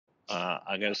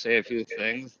I'm going to say a few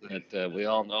things that we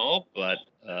all know, but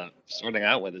starting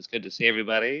out with, it's good to see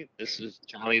everybody. This is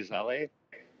Charlie Zelli.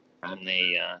 I'm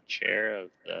the chair of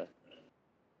the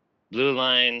Blue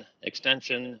Line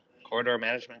Extension Corridor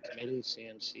Management Committee,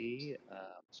 CMC,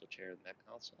 also chair of the Met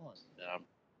Council. And I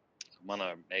want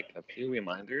to make a few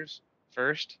reminders.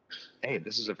 First, hey,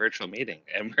 this is a virtual meeting,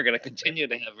 and we're going to continue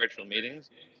to have virtual meetings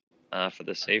for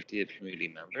the safety of community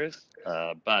members.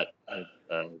 But if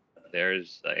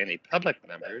there's any public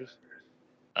members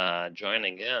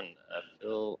joining in,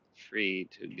 feel free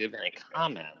to give any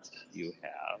comments you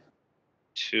have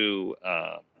to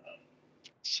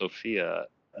Sophia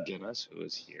Guinness, who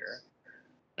is here.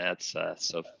 That's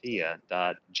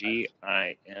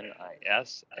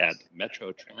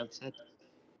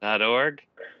sophia.ginis@metrotransit.org.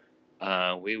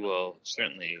 We will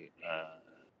certainly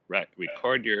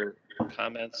record your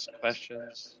comments,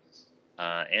 questions,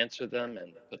 answer them,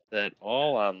 and put that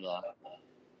all on the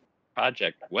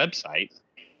project website,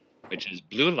 which is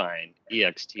Blue Line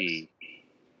EXT.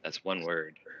 That's one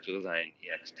word,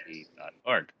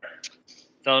 bluelineext.org.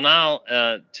 So now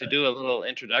to do a little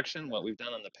introduction, what we've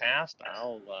done in the past,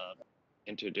 I'll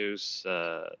introduce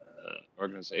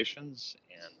organizations,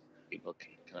 and people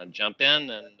can kind of jump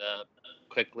in and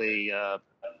quickly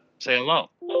say hello.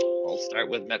 I'll start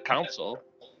with Met Council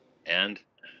and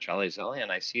Charlie Zelli,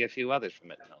 and I see a few others from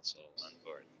Met Council on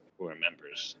board who are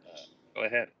members. Go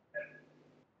ahead.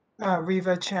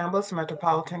 Riva Chambliss,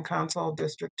 Metropolitan Council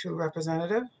District 2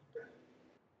 representative.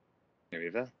 Hey,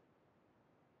 Riva.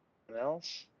 Anyone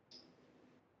else?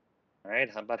 All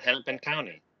right, how about Hennepin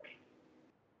County?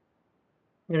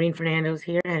 Noreen Fernando's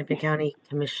here, Hennepin County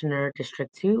Commissioner,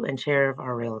 District 2, and Chair of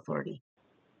our Rail Authority.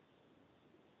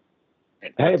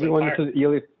 Right, hey, everyone,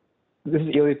 this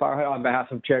is Ely Farhat on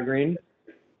behalf of Chair Green.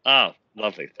 Oh,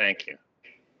 lovely, thank you.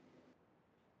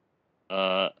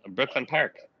 Brooklyn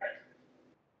Park.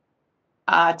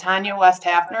 Tanya West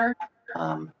Hafner,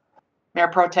 Mayor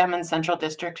Pro Tem and Central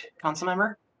District Council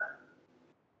Member.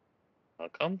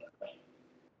 Welcome.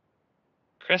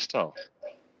 Crystal.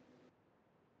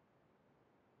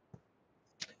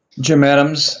 Jim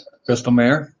Adams, Crystal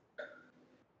Mayor.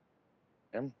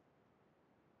 Jim.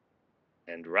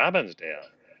 And Robbinsdale.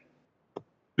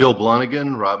 Bill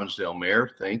Blonigan, Robbinsdale Mayor,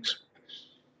 thanks.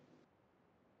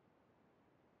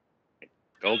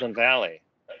 Golden Valley.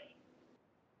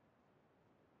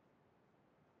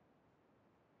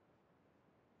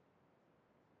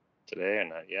 Today or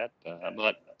not yet? How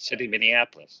about City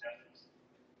Minneapolis?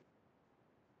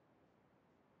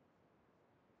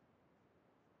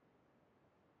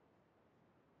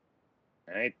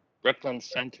 All right, Brooklyn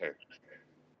Center.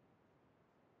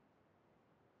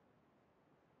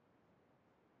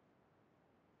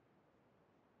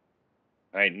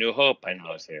 All right, New Hope, I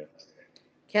know is here.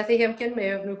 Kathy Hemken,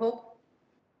 Mayor of New Hope.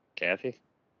 Kathy.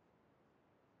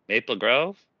 Maple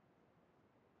Grove.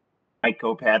 Mike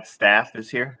Opat's staff is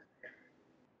here.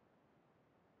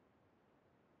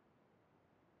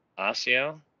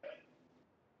 Osseo.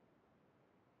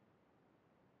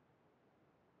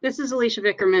 This is Alicia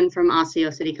Vickerman from Osseo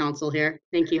City Council here.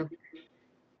 Thank you.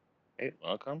 Hey,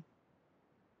 welcome.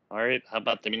 All right, how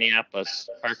about the Minneapolis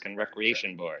Park and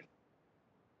Recreation Board?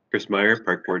 Chris Meyer,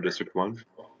 Park Board District 1.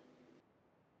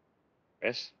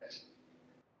 Chris?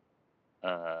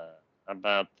 How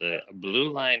about the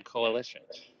Blue Line Coalition?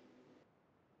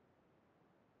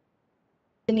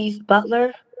 Denise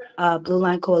Butler, Blue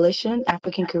Line Coalition,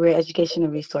 African Career Education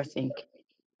and Resource Inc.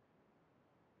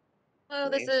 Hello,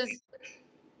 this is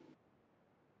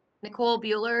Nicole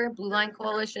Bueller, Blue Line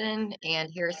Coalition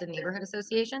and Harrison Neighborhood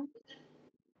Association.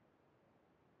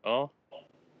 Oh,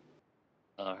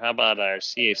 how about our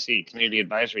CAC, Community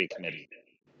Advisory Committee?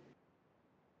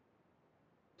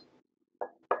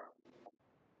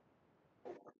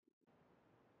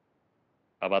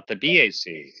 How about the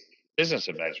BAC, Business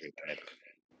Advisory Committee?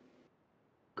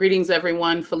 Greetings,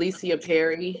 everyone. Felicia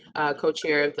Perry,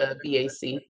 co-chair of the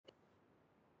BAC.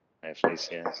 Hi,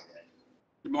 Felicia.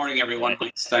 Good morning, everyone.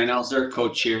 Mike Steinhauser,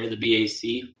 co-chair of the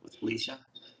BAC with Felicia.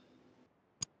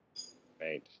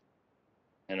 Right.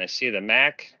 And I see the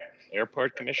MAC,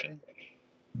 Airport Commission.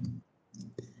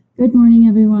 Good morning,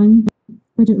 everyone.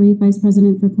 Bridget Reed, Vice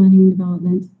President for Planning and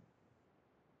Development.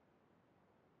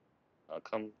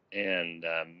 Welcome. And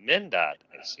MnDOT,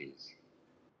 I see.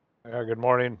 Good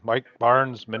morning, Mike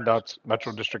Barnes, MnDOT's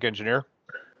Metro District Engineer.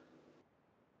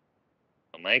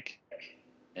 Mike.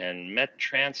 And Metro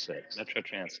Transit.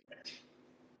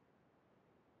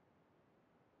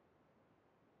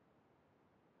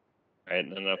 Right,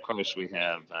 and then of course we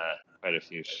have quite a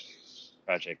few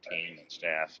project team and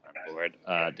staff on board.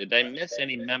 Did I miss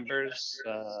any members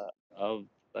of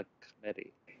the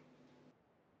committee?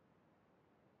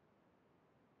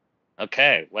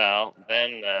 Okay, well,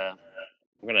 then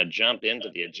we're gonna jump into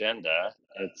the agenda.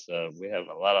 It's we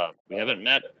haven't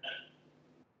met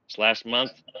this last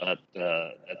month, but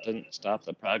that didn't stop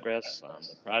the progress on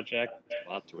the project. A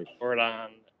lot to report on,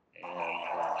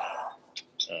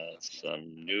 and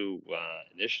some new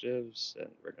initiatives,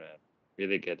 and we're gonna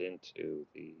really get into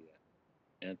the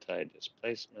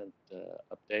anti-displacement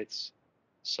updates.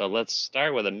 So let's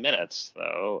start with the minutes,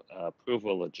 though.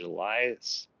 Approval of July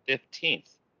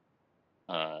 15th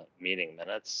meeting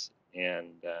minutes, and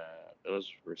those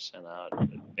were sent out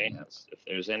in advance. If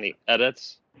there's any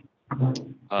edits,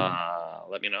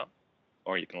 let me know,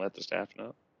 or you can let the staff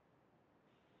know.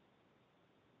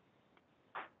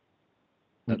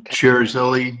 Okay. Chair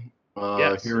Zelli,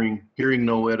 Yes. hearing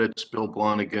no edits, Bill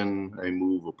Blonigan, I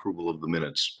move approval of the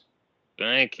minutes.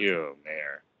 Thank you,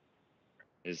 Mayor.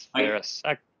 Is there a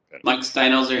second? Mike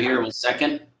Steinhauser here will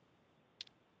second.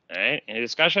 All right, any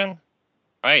discussion?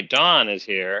 All right, Dawn is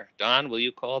here. Dawn, will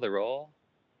you call the roll?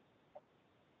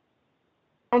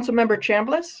 Councilmember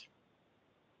Chambliss,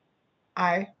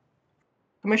 Aye.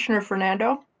 Commissioner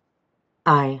Fernando,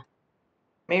 Aye.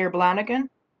 Mayor Blonigan,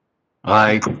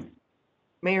 Aye.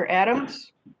 Mayor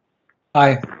Adams,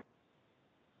 Aye.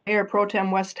 Mayor Pro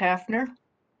Tem West Hafner,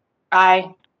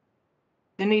 Aye.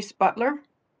 Denise Butler,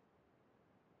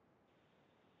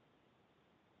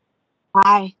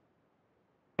 Aye.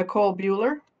 Nicole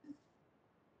Bueller,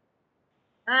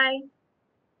 Aye.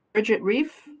 Bridget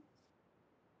Reef,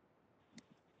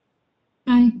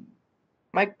 Aye.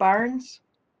 Mike Barnes,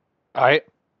 Aye.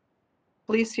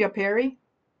 Felicia Perry,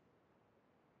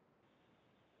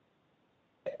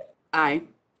 Aye.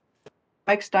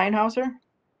 Mike Steinhauser,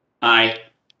 Aye.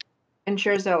 and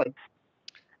Chair Zelli.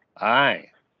 Aye.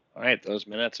 All right, those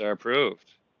minutes are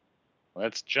approved.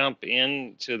 Let's jump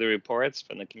into the reports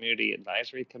from the Community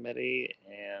Advisory Committee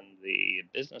and the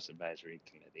Business Advisory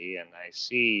Committee. And I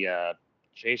see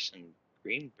Jason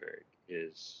Greenberg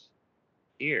is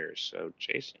here. So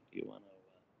Jason, do you want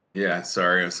to? Yeah,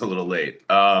 sorry, I was a little late.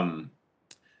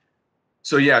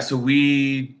 So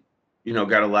we,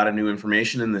 got a lot of new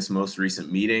information in this most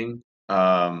recent meeting.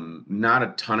 Not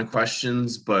a ton of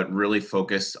questions, but really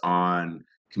focused on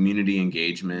community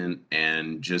engagement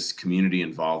and just community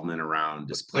involvement around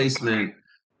displacement,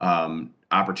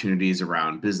 opportunities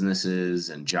around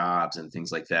businesses and jobs and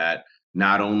things like that.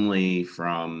 Not only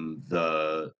from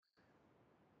the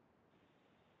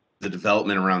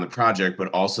development around the project, but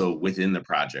also within the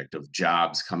project of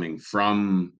jobs coming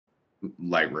from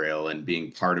light rail and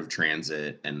being part of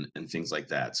transit and things like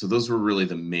that. So those were really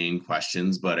the main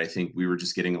questions, but I think we were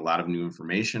just getting a lot of new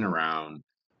information around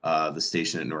the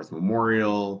station at North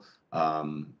Memorial,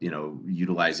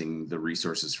 utilizing the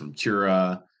resources from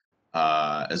Cura,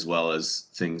 as well as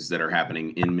things that are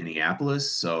happening in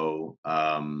Minneapolis. So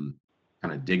kind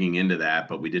of digging into that,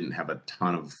 but we didn't have a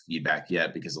ton of feedback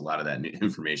yet because a lot of that new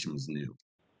information was new.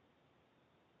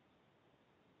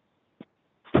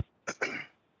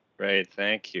 Great,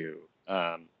 thank you.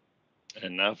 And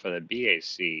now for the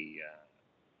BAC,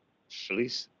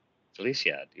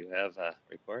 Felicia, do you have a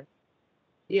report?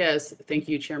 Yes, thank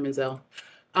you, Chairman Zell.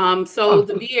 So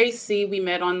the BAC, we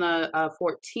met on the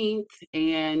 14th,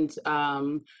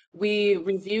 and we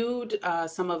reviewed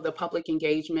some of the public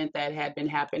engagement that had been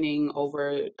happening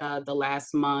over the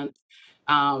last month.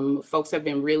 Folks have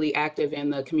been really active in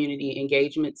the community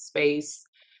engagement space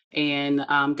and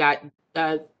got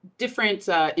different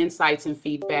insights and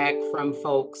feedback from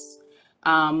folks.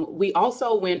 We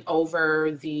also went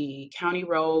over the County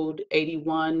Road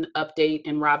 81 update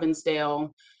in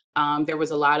Robbinsdale. There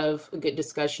was a lot of good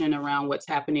discussion around what's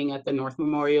happening at the North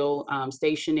Memorial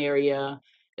Station area,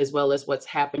 as well as what's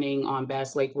happening on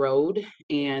Bass Lake Road,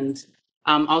 and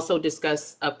also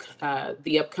discuss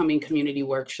the upcoming community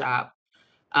workshop.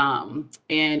 And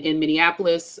in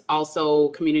Minneapolis, also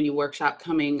community workshop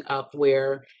coming up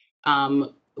where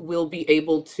we'll be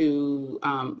able to,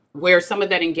 where some of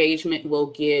that engagement will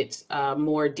get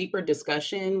more deeper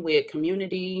discussion with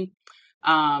community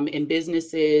and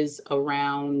businesses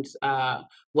around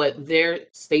what their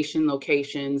station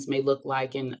locations may look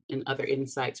like and other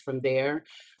insights from there.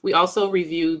 We also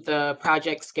reviewed the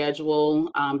project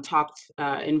schedule, talked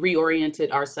and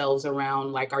reoriented ourselves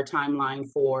around like our timeline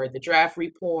for the draft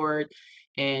report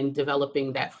and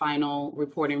developing that final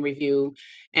report and review.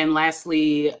 And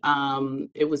lastly,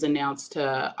 it was announced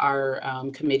to our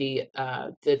committee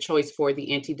the choice for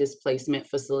the anti-displacement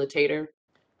facilitator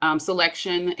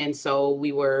selection. And so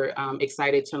we were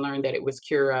excited to learn that it was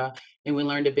Cura, and we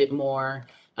learned a bit more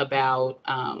about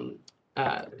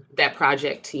that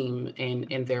project team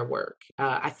and their work.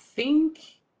 I think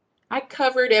I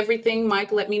covered everything.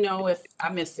 Mike, let me know if I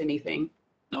missed anything.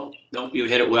 Nope, you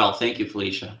hit it well. Thank you,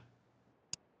 Felicia.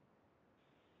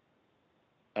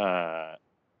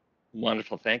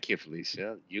 Wonderful. Thank you,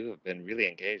 Felicia. You have been really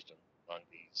engaged along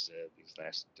these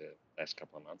last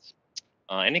couple of months.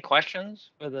 Any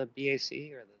questions for the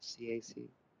BAC or the CAC?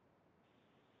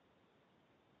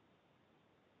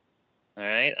 All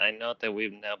right. I note that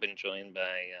we've now been joined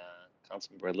by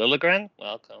Councilmember Lilligren.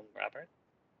 Welcome, Robert.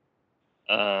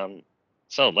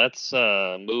 So let's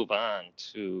move on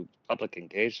to public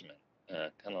engagement.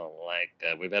 Kind of like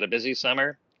we've had a busy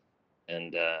summer,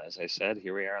 and as I said,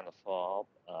 here we are in the fall.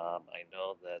 I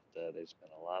know that there's been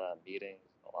a lot of meetings,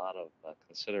 a lot of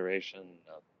consideration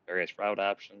of various route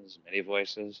options, many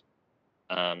voices.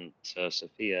 So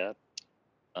Sophia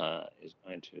is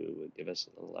going to give us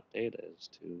a little update as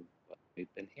to what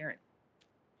we've been hearing.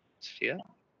 Sophia?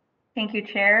 Thank you,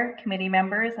 Chair, committee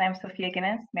members. I'm Sophia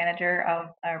Guinness, Manager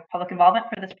of our Public Involvement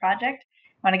for this project.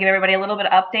 I want to give everybody a little bit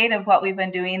of update of what we've been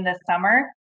doing this summer,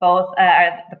 both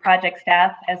the project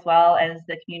staff as well as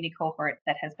the community cohort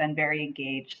that has been very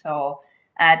engaged. So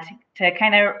to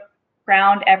kind of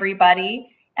ground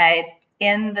everybody,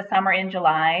 in the summer in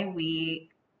July, we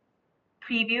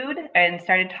previewed and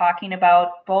started talking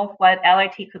about both what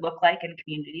LRT could look like in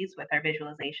communities with our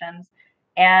visualizations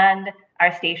and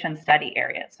our station study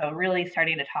area. So really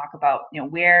starting to talk about,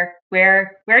 where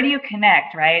do you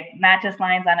connect, right? Not just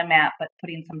lines on a map, but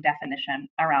putting some definition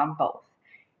around both.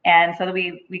 And so that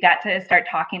we got to start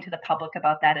talking to the public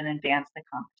about that and advance the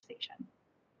conversation.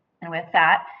 And with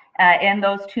that, in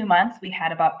those 2 months, we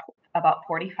had about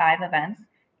 45 events.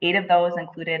 8 of those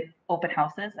included open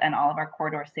houses in all of our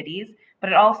corridor cities, but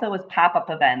it also was pop-up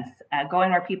events,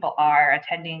 going where people are,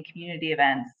 attending community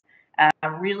events,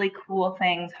 really cool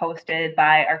things hosted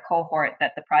by our cohort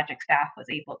that the project staff was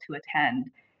able to attend.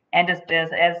 And just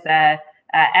as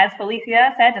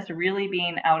Felicia said, just really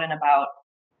being out and about.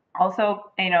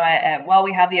 Also, while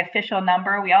we have the official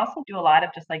number, we also do a lot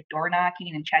of just like door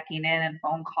knocking and checking in and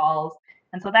phone calls.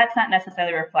 And so that's not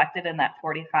necessarily reflected in that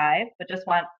 45, but just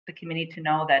want the community to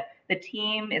know that the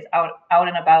team is out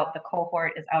and about, the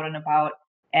cohort is out and about,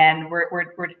 and we're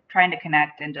trying to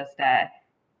connect and just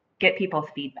get people's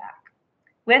feedback.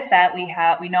 With that,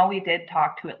 we know we did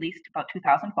talk to at least about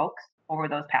 2,000 folks over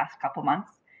those past couple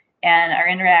months, and our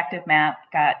interactive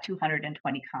map got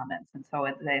 220 comments. And so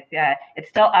it's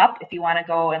still up if you want to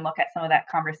go and look at some of that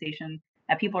conversation.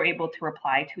 People are able to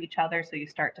reply to each other, so you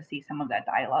start to see some of that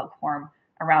dialogue form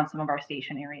around some of our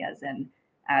station areas and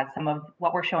some of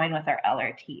what we're showing with our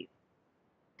LRT.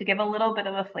 To give a little bit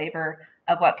of a flavor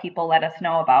of what people let us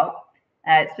know about,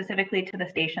 specifically to the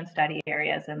station study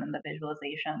areas and then the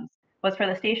visualizations, was for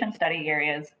the station study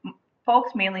areas,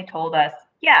 folks mainly told us,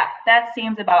 yeah, that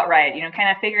seems about right. Kind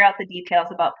of figure out the details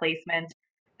about placement.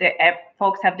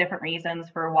 Folks have different reasons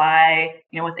for why,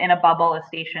 within a bubble, a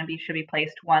station should be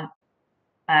placed one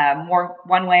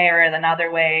way or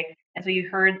another way. And so you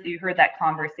heard that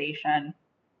conversation.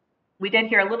 We did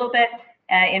hear a little bit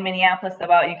in Minneapolis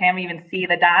about, you can't even see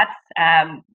the dots.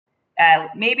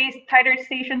 Maybe tighter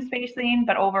station spacing,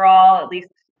 but overall, at least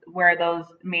where those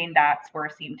main dots were,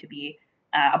 seemed to be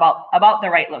about the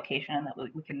right location, and that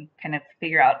we can kind of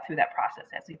figure out through that process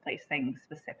as we place things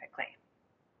specifically.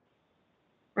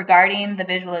 Regarding the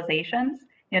visualizations,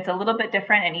 it's a little bit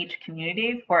different in each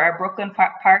community. For our Brooklyn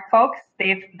Park folks,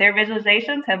 their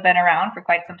visualizations have been around for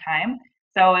quite some time.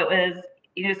 So it was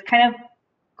just kind of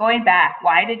going back.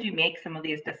 Why did you make some of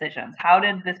these decisions? How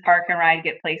did this park and ride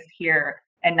get placed here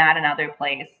and not another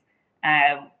place?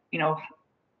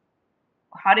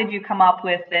 How did you come up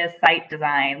with this site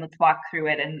design? Let's walk through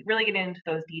it and really get into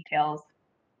those details.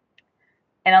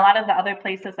 And a lot of the other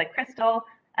places like Crystal,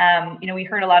 we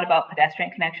heard a lot about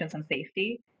pedestrian connections and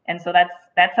safety. And so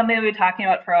that's something that we've been talking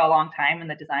about for a long time, and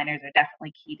the designers are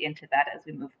definitely keyed into that as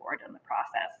we move forward in the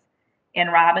process. In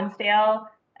Robbinsdale,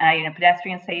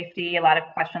 pedestrian safety, a lot of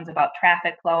questions about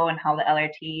traffic flow and how the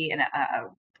LRT and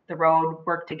the road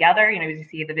work together. You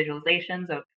see the visualizations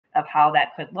of how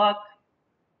that could look.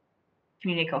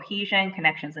 Community cohesion,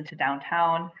 connections into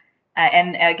downtown.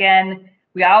 And again,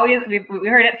 we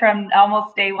heard it from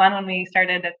almost day one when we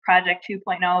started at Project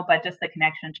 2.0, but just the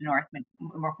connection to North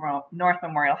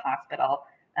Memorial Hospital,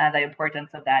 the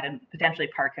importance of that, and potentially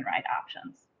park and ride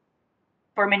options.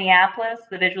 For Minneapolis,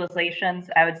 the visualizations,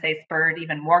 I would say, spurred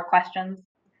even more questions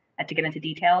to get into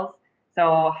details.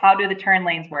 So how do the turn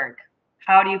lanes work?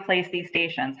 How do you place these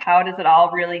stations? How does it all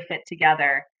really fit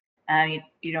together?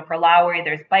 For Lowry,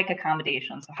 there's bike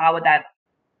accommodations. So how would that,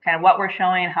 kind of what we're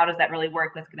showing, how does that really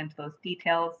work? Let's get into those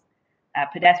details.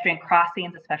 Pedestrian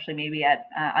crossings, especially maybe at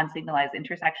unsignalized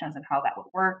intersections, and how that would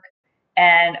work.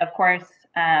 And of course,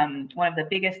 one of the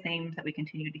biggest themes that we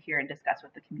continue to hear and discuss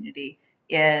with the community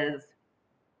is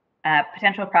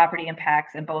potential property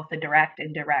impacts in both the direct and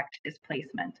indirect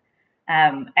displacement.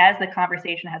 As the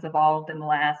conversation has evolved in the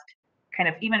last kind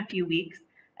of even few weeks,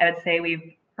 I would say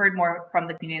we've heard more from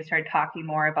the community, started talking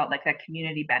more about like the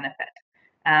community benefit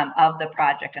of the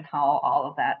project and how all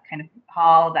of that kind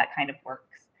of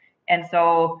works. And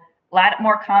so a lot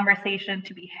more conversation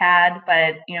to be had,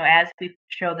 but as we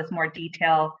show this more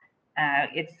detail,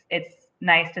 it's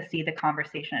nice to see the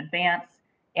conversation advance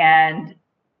and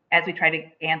as we try to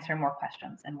answer more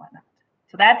questions and whatnot.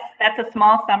 So that's a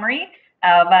small summary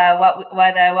of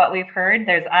what we've heard.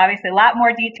 There's obviously a lot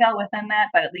more detail within that,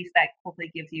 but at least that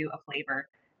hopefully gives you a flavor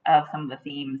of some of the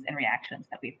themes and reactions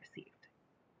that we've received.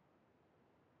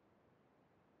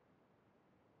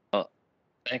 Well,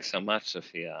 thanks so much,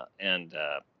 Sophia. And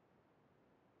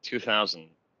 2,000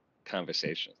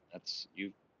 conversations.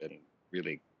 You've been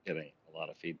really getting a lot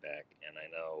of feedback, and I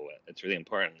know it's really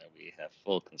important that we have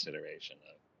full consideration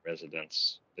of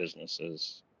residents,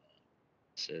 businesses.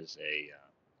 This is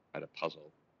quite a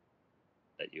puzzle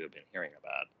that you have been hearing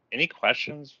about. Any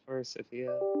questions for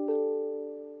Sophia?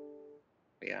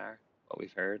 What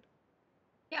we've heard.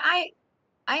 Yeah, I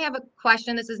have a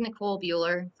question. This is Nicole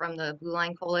Bueller from the Blue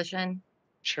Line Coalition.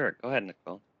 Sure, go ahead,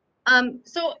 Nicole.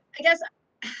 So I guess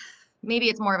maybe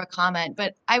it's more of a comment,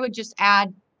 but I would just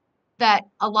add that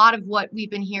a lot of what we've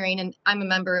been hearing, and I'm a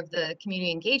member of the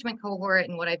community engagement cohort,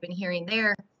 and what I've been hearing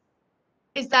there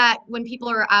is that when people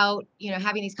are out,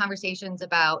 having these conversations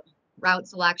about route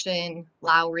selection,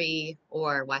 Lowry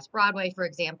or West Broadway, for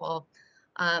example,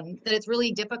 that it's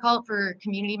really difficult for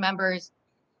community members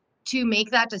to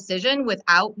make that decision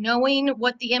without knowing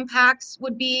what the impacts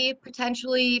would be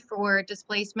potentially for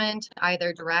displacement,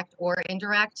 either direct or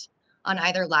indirect, on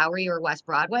either Lowry or West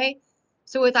Broadway.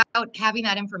 So without having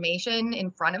that information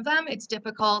in front of them, it's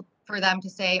difficult for them to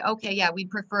say, okay, yeah, we'd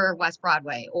prefer West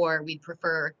Broadway or we'd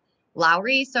prefer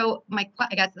Lowry. So I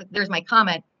guess there's my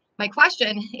comment. My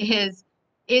question is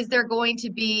there going to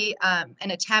be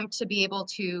an attempt to be able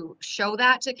to show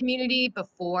that to community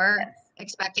before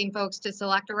expecting folks to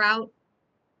select a route?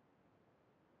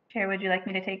 Chair, would you like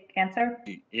me to answer?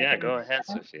 Yeah, go ahead,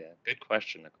 Sophia. Good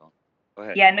question, Nicole. Go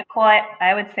ahead. Yeah, Nicole,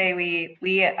 I would say we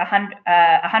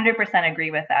 100% agree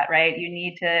with that, right? You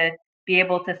need to be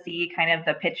able to see kind of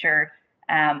the picture.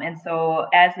 And so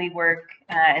as we work,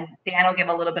 and Dan will give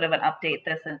a little bit of an update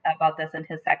about this in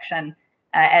his section,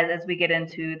 as we get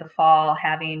into the fall,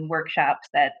 having workshops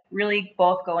that really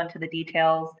both go into the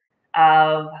details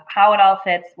of how it all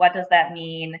fits, what does that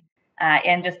mean,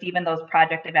 and just even those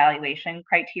project evaluation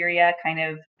criteria, kind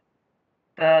of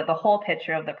the whole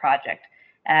picture of the project.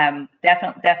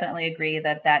 Definitely agree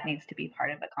that that needs to be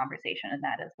part of the conversation, and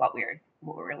that is what we're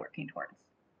working towards.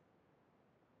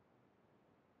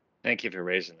 Thank you for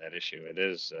raising that issue. It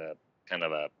is kind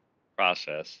of a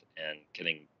process, and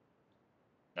getting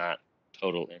not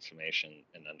total information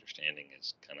and understanding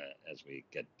is kind of, as we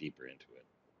get deeper into it,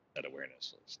 that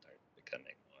awareness will start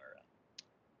becoming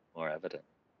more evident.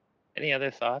 Any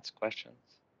other thoughts, questions?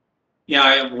 Yeah,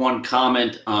 I have one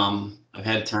comment. I've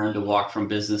had time to walk from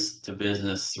business to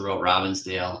business throughout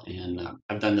Robbinsdale, and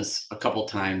I've done this a couple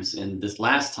times. And this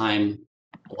last time,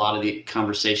 a lot of the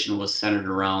conversation was centered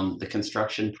around the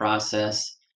construction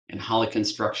process and how the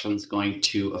construction is going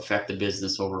to affect the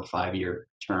business over a 5-year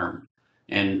term.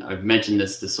 And I've mentioned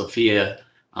this to Sophia.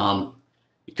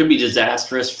 It could be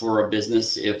disastrous for a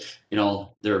business if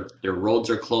their roads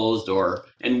are closed,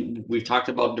 and we've talked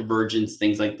about divergence,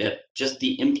 things like that. Just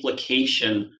the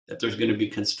implication that there's going to be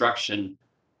construction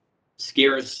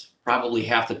scares probably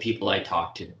half the people I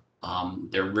talk to.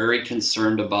 They're very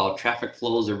concerned about traffic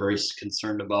flows. They're very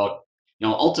concerned about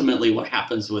ultimately what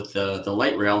happens with the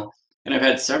light rail. And I've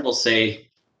had several say,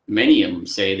 many of them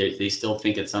say that they still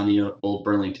think it's on the old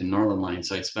Burlington Northern line.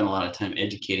 So I spent a lot of time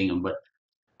educating them, but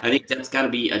I think that's got to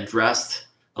be addressed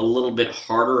a little bit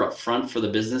harder up front for the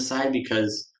business side,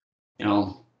 because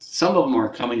some of them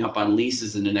are coming up on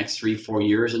leases in the next 3-4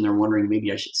 years, and they're wondering,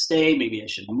 maybe I should stay, maybe I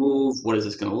should move. What is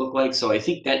this going to look like? So I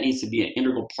think that needs to be an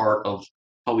integral part of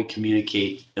how we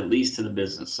communicate, at least to the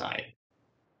business side.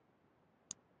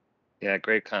 Yeah,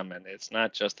 great comment. It's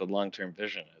not just a long-term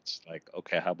vision. It's like,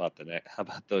 okay, how about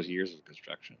those years of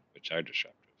construction, which are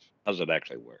disruptive? How does it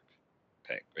actually work?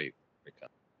 Okay, great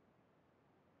comment.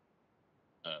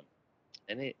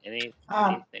 Anything?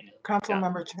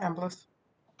 Councilmember Chambliss.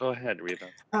 Go ahead, Reba.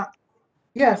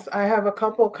 Yes, I have a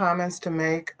couple comments to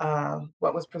make.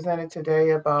 What was presented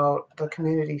today about the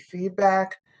community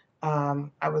feedback.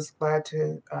 I was glad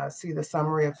to see the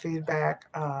summary of feedback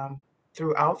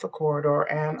throughout the corridor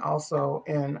and also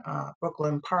in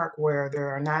Brooklyn Park, where there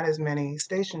are not as many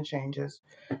station changes.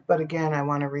 But again, I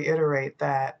want to reiterate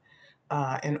that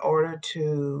in order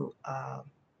to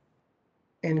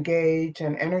engage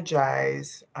and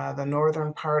energize the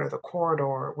northern part of the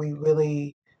corridor, we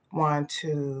really want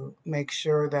to make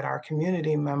sure that our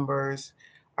community members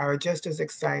are just as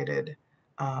excited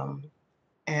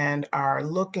and are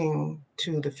looking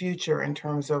to the future in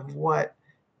terms of what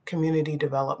community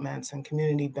developments and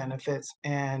community benefits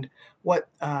and what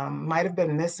might have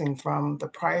been missing from the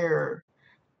prior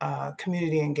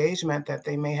community engagement that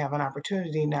they may have an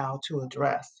opportunity now to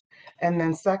address. And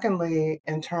then secondly,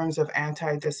 in terms of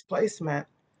anti-displacement,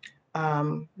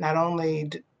 not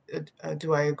only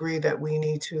do I agree that we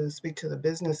need to speak to the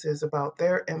businesses about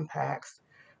their impacts,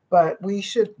 but we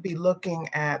should be looking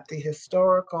at the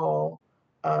historical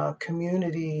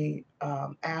community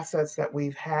assets that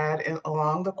we've had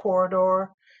along the corridor.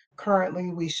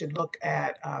 Currently, we should look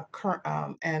at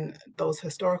and those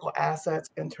historical assets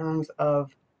in terms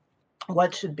of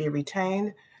what should be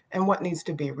retained and what needs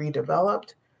to be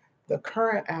redeveloped. The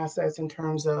current assets in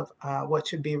terms of what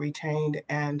should be retained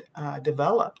and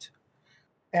developed.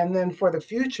 And then for the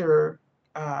future,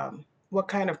 what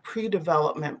kind of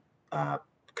pre-development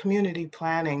community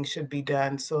planning should be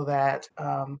done so that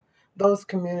those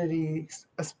communities,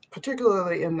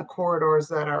 particularly in the corridors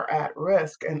that are at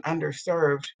risk and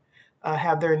underserved,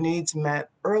 have their needs met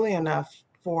early enough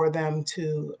for them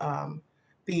to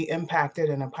be impacted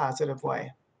in a positive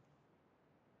way.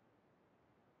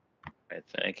 Right,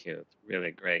 thank you. It's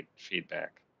really great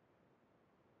feedback.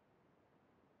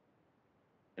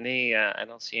 I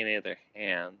don't see any other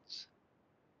hands.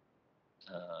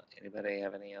 Anybody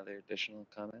have any other additional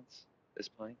comments at this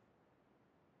point?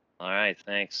 All right,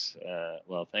 thanks.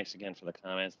 Well, thanks again for the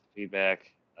comments, the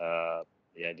feedback,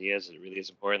 the ideas. It really is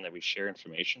important that we share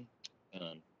information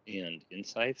and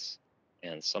insights,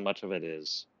 and so much of it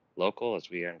is local, as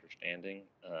we are understanding.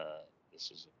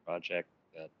 This is a project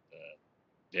that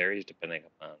varies depending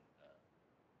upon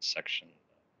section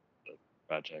of the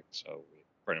project, so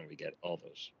we get all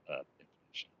those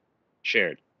information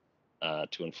shared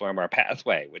to inform our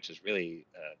pathway, which is really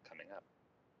coming up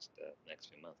next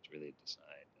few months to really decide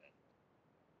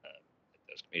at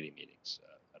those committee meetings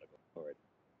how to go forward.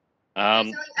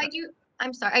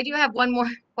 I'm sorry, I do have one more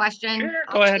question. Sure,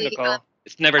 go ahead, Nicole.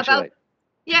 It's never too late.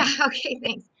 Yeah, okay,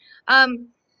 thanks.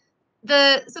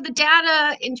 The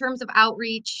data in terms of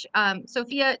outreach,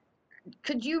 Sophia,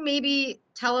 could you maybe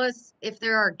tell us if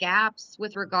there are gaps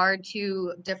with regard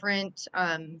to different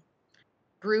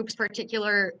groups,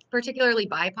 particularly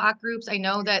BIPOC groups? I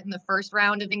know that in the first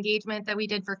round of engagement that we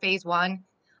did for phase 1,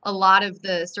 a lot of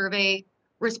the survey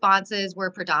responses were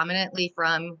predominantly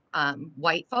from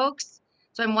white folks.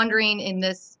 So I'm wondering in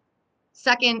this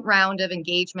second round of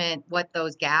engagement what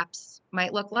those gaps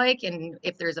might look like and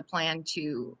if there's a plan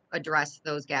to address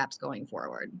those gaps going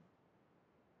forward.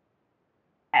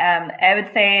 I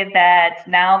would say that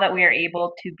now that we are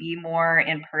able to be more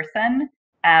in person,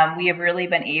 we have really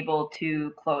been able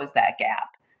to close that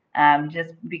gap.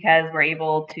 Just because we're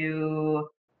able to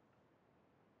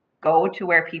go to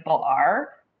where people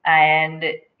are, and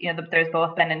there's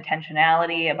both been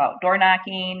intentionality about door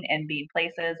knocking and being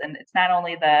places, and it's not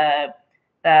only the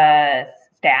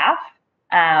staff,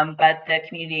 but the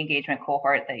community engagement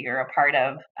cohort that you're a part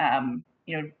of.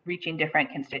 Reaching different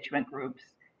constituent groups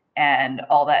and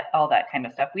all that kind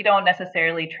of stuff. We don't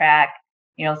necessarily track,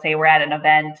 say we're at an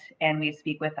event and we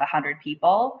speak with 100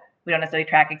 people. We don't necessarily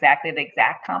track exactly the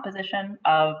exact composition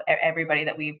of everybody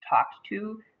that we've talked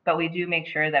to, but we do make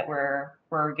sure that we're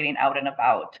getting out and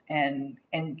about and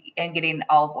getting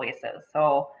all voices.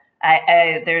 So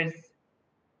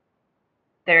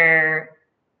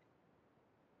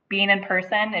being in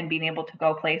person and being able to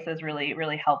go places really,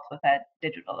 really helps with that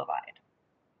digital divide.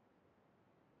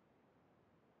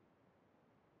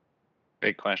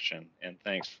 Great question, and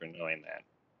thanks for knowing that.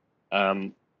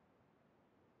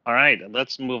 All right,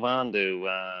 let's move on to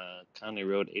County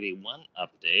Road 81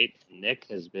 update. Nick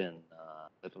has been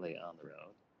literally on the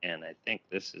road, and I think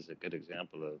this is a good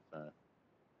example of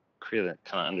kind of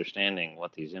understanding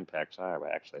what these impacts are by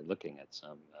actually looking at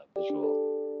some visual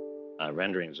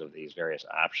renderings of these various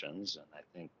options. And I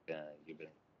think you've been,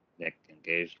 Nick,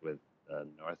 engaged with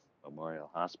North Memorial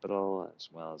Hospital as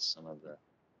well as some of the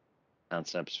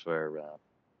concepts for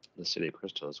the city of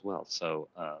Crystal as well. So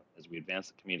as we advance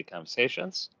the community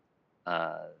conversations,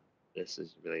 this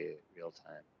is really a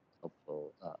real-time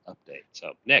helpful update.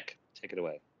 So Nick, take it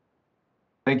away.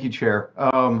 Thank you, Chair.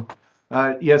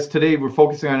 Yes, today we're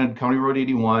focusing on County Road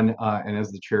 81, and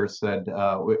as the chair said,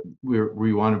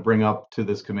 we want to bring up to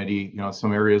this committee,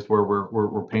 some areas where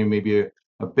we're paying maybe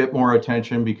a bit more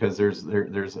attention because there's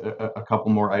a couple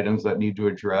more items that need to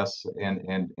address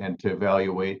and to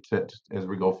evaluate as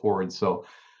we go forward. So,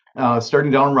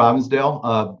 starting down in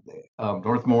Robbinsdale,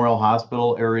 North Memorial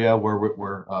Hospital area,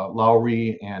 where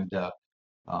Lowry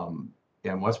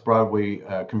and West Broadway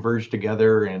converge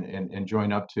together and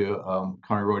join up to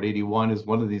County Road 81 is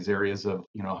one of these areas of,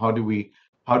 how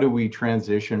do we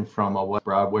transition from a West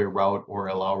Broadway route or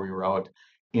a Lowry route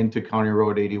into County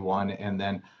Road 81, and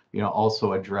then,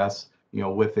 also address,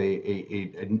 with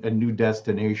a new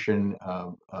destination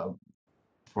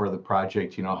for the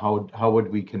project, how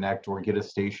would we connect or get a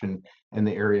station in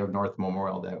the area of North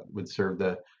Memorial that would serve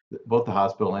both the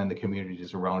hospital and the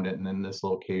communities around it. And in this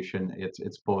location,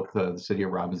 it's both the city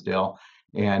of Robbinsdale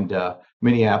and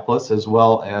Minneapolis, as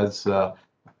well as the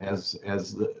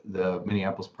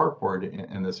Minneapolis Park Board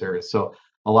in this area. So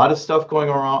a lot of stuff going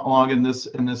along in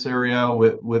this area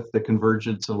with the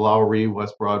convergence of Lowry,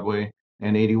 West Broadway,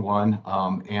 and 81,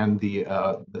 and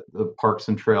the Parks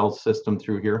and Trails system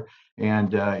through here.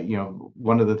 And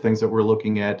one of the things that we're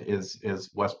looking at is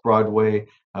West Broadway.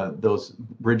 Those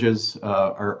bridges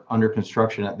are under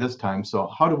construction at this time. So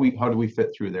how do we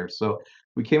fit through there? So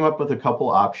we came up with a couple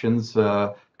options,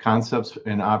 concepts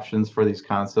and options for these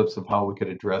concepts of how we could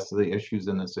address the issues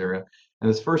in this area. And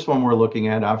this first one we're looking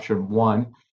at, option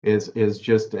one, is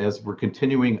just as we're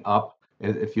continuing up.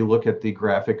 If you look at the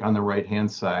graphic on the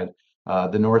right-hand side,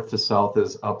 the north to south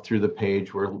is up through the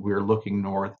page. We're looking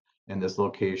north in this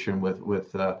location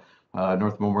with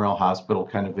North Memorial Hospital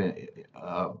kind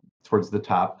of towards the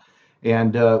top.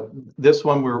 And this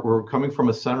one, we're coming from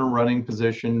a center running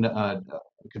position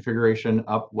configuration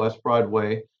up West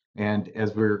Broadway. And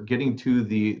as we're getting to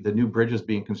the new bridges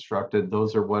being constructed,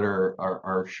 those are what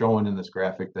are shown in this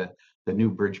graphic, that the new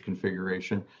bridge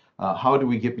configuration. How do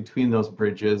we get between those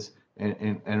bridges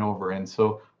and over? And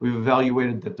so we've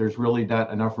evaluated that there's really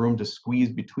not enough room to squeeze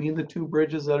between the two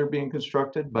bridges that are being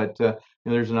constructed, but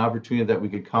there's an opportunity that we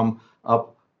could come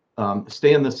up,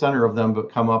 stay in the center of them,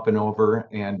 but come up and over.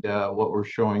 And what we're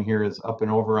showing here is up and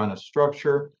over on a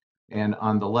structure. And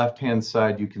on the left-hand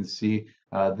side, you can see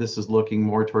this is looking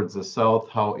more towards the south,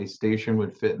 how a station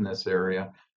would fit in this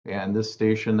area. And this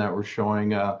station that we're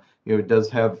showing, it does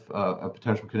have a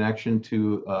potential connection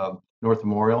to North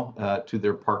Memorial, to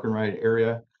their park and ride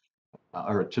area,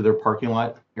 or to their parking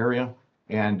lot area.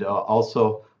 And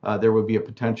also there would be a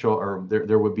potential, or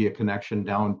there would be a connection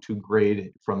down to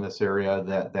grade from this area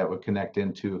that would connect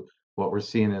into what we're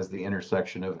seeing as the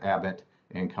intersection of Abbott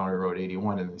and County Road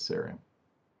 81 in this area.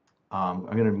 I'm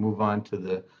going to move on to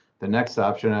the next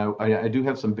option. I do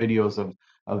have some videos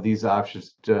of these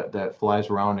options that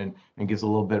flies around and gives a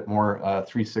little bit more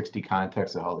 360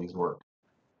 context of how these work.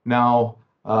 Now,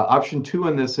 option two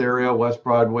in this area, West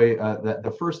Broadway,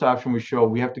 the first option we show,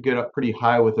 we have to get up pretty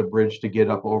high with a bridge to get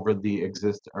up over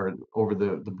over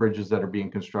the bridges that are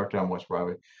being constructed on West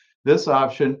Broadway. This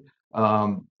option,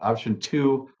 option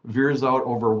two, veers out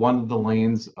over one of the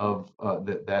lanes of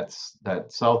that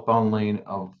southbound lane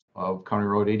of County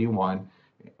Road 81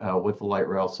 with the light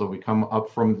rail. So we come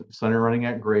up from center running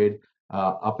at grade,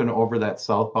 up and over that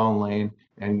southbound lane,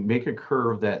 and make a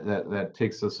curve that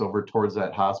takes us over towards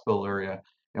that hospital area.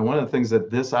 And one of the things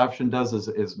that this option does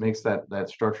is makes that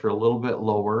structure a little bit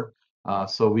lower,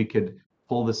 so we could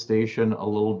pull the station a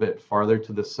little bit farther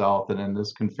to the south. And in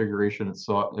this configuration,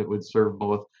 it would serve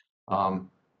both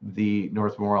the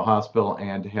North Memorial Hospital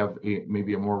and have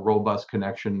maybe a more robust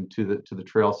connection to the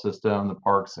trail system, the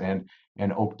parks, and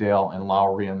Oakdale and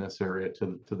Lowry in this area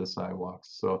to the sidewalks.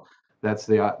 So that's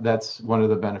one of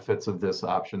the benefits of this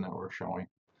option that we're showing.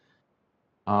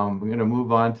 We're going to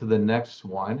move on to the next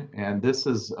one, and this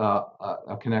is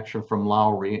a connection from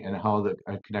Lowry and how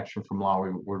a connection from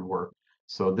Lowry would work.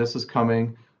 So this is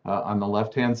coming on the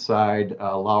left-hand side.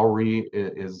 Lowry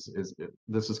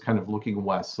this is kind of looking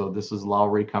west. So this is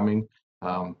Lowry coming,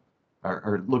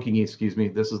 or looking east, excuse me.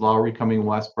 This is Lowry coming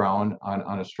westbound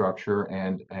on a structure,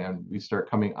 and we start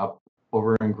coming up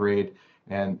over in grade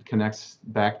and connects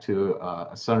back to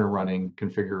a center running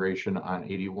configuration on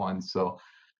 81. So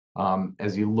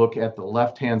as you look at the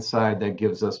left-hand side, that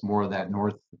gives us more of that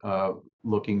north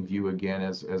looking view again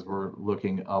as we're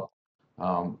looking up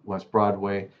West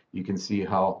Broadway. You can see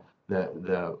how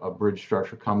a bridge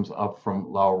structure comes up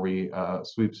from Lowry,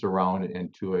 sweeps around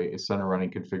into a center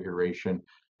running configuration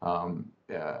on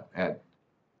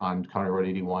County Road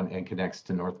 81 and connects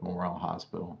to North Memorial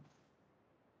Hospital.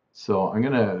 So I'm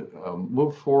going to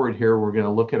move forward here. We're going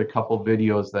to look at a couple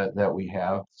videos that we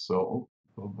have. So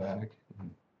go back.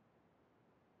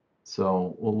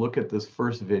 So we'll look at this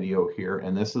first video here,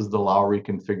 and this is the Lowry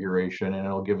configuration, and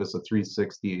it'll give us a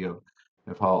 360 of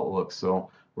how it looks. So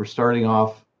we're starting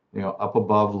off, up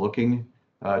above, looking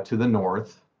to the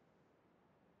north,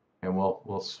 and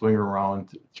we'll swing around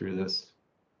through this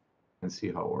and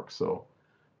see how it works. So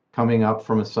coming up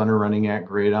from a center running at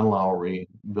grade on Lowry,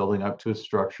 building up to a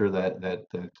structure that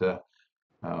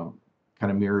kind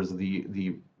of mirrors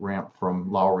the ramp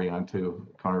from Lowry onto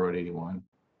County Road 81.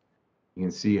 You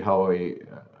can see how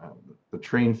the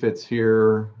train fits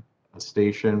here. A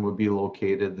station would be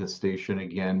located. This station,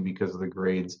 again, because of the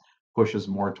grades, pushes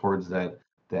more towards that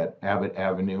Abbott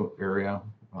Avenue area,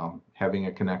 having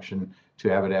a connection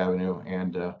to Abbott Avenue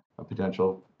and a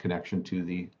potential connection to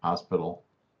the hospital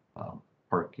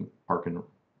parking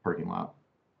lot,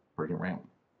 parking ramp.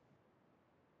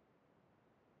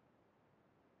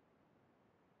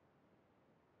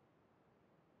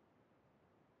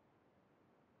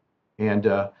 And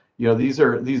these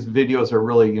videos are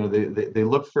really, they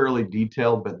look fairly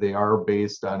detailed, but they are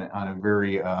based on a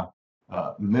very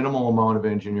minimal amount of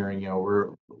engineering.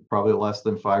 We're probably less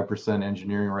than 5%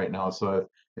 engineering right now. So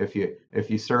if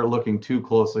you start looking too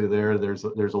closely there's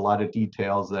a lot of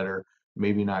details that are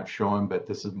maybe not shown, but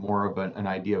this is more of an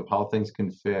idea of how things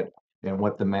can fit and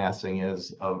what the massing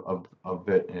is of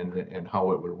it and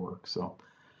how it would work. So.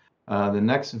 The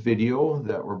next video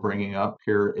that we're bringing up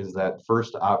here is that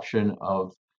first option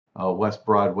of West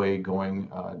Broadway going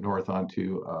north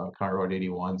onto County Road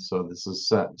 81. So this is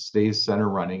stays center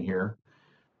running here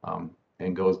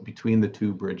and goes between the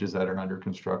two bridges that are under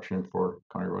construction for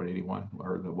County Road 81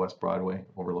 or the West Broadway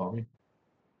over Lowry.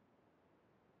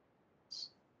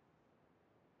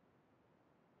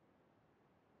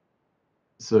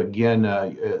 So again,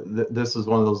 this is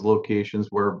one of those locations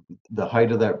where the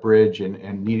height of that bridge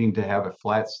and needing to have a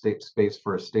flat space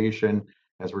for a station,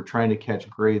 as we're trying to catch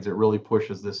grades, it really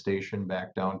pushes the station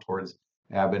back down towards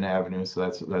Abbott Avenue. So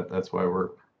that's why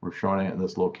we're showing it in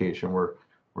this location. We're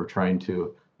trying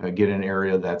to get an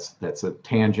area that's a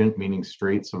tangent, meaning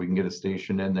straight, so we can get a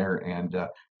station in there, and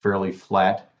fairly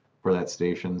flat for that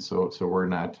station, so we're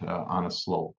not on a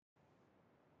slope.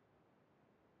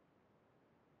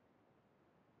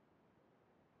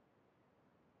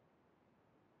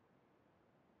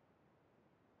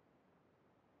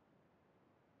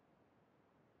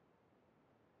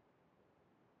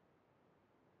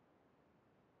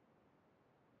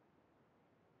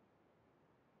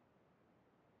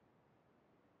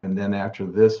 And then after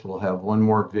this, we'll have one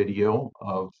more video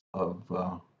of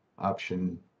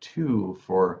option 2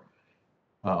 for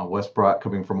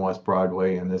coming from West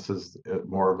Broadway, and this is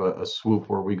more of a swoop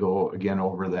where we go again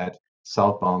over that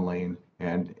southbound lane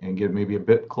and get maybe a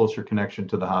bit closer connection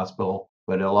to the hospital,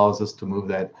 but it allows us to move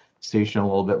that station a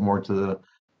little bit more to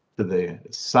the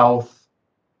south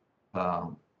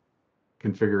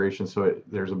configuration, so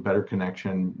there's a better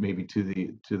connection maybe to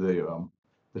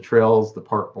the trails, the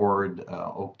park board,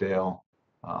 Oakdale,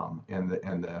 and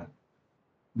the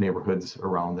neighborhoods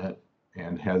around it,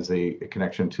 and has a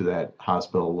connection to that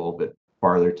hospital a little bit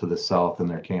farther to the south in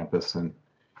their campus, and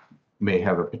may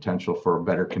have a potential for a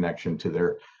better connection to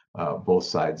their both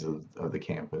sides of the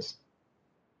campus.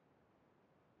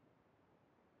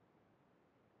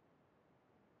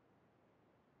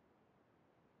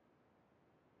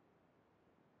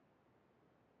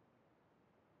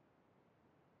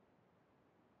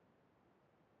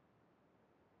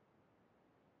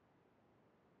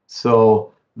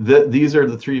 So these are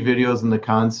the 3 videos and the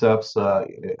concepts.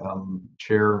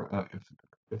 Chair,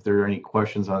 if there are any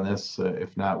questions on this,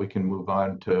 if not, we can move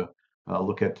on to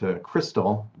look at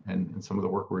Crystal and some of the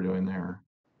work we're doing there.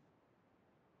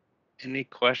 Any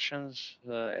questions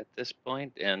at this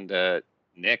point? And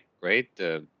Nick, great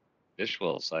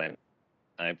visuals.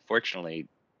 I fortunately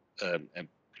am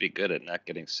pretty good at not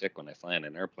getting sick when I fly in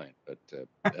an airplane, but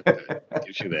that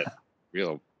gives you that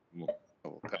real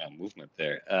kind of movement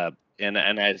there. And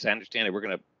as I understand it, we're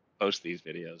going to post these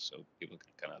videos so people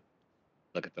can kind of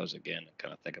look at those again and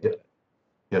kind of think about it.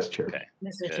 Yes, Chair. Okay.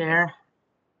 Mr. Good. Chair.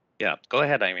 Yeah, go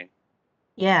ahead, Irene.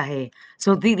 Yeah, hey.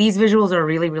 So these visuals are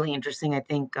really, really interesting. I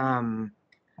think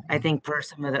per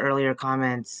some of the earlier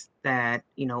comments that,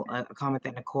 a comment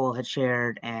that Nicole had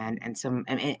shared and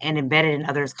embedded in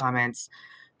others' comments,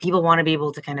 people want to be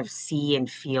able to kind of see and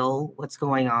feel what's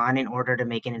going on in order to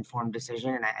make an informed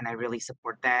decision, and I really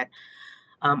support that.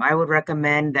 I would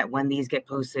recommend that when these get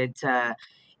posted to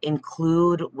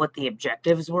include what the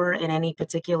objectives were in any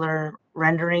particular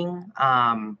rendering.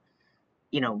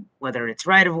 Whether it's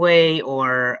right of way,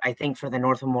 or I think for the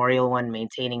North Memorial one,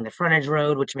 maintaining the frontage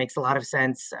road, which makes a lot of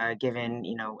sense given,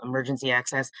 emergency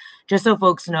access, just so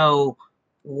folks know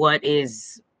what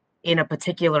is in a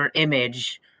particular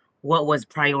image, what was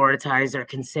prioritized or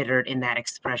considered in that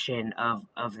expression of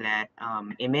that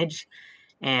image.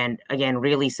 And again,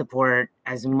 really support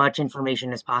as much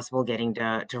information as possible getting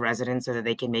to residents so that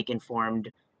they can make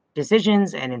informed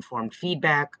decisions and informed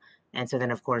feedback. And so then,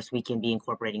 of course, we can be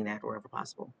incorporating that wherever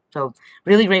possible. So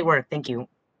really great work. Thank you.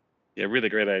 Yeah, really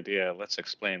great idea. Let's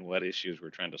explain what issues we're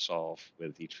trying to solve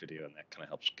with each video, and that kind of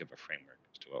helps give a framework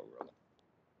as to what we're looking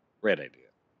for. Great idea.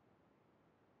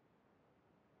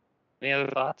 Any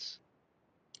other thoughts?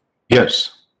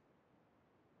 Yes,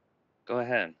 Go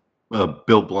ahead.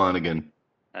 Bill Blonigan.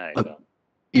 Hi, Uh, Bill.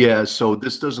 Yeah, so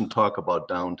this doesn't talk about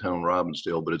downtown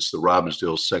Robbinsdale, but it's the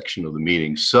Robbinsdale section of the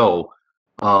meeting. So,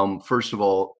 first of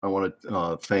all, I want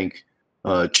to thank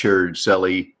Chair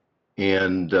Zelli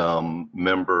and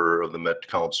member of the Met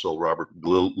Council, Robert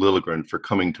Lilligren, for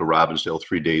coming to Robbinsdale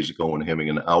 3 days ago and having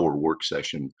an hour work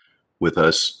session with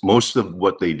us. Most of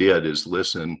what they did is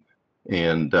listen,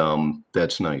 and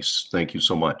that's nice. Thank you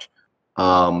so much.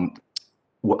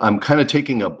 I'm kind of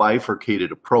taking a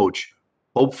bifurcated approach.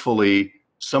 Hopefully,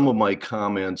 some of my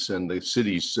comments and the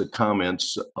city's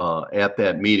comments at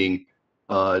that meeting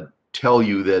tell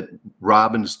you that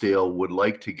Robbinsdale would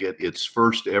like to get its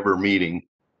first ever meeting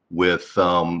with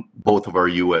both of our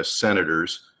U.S.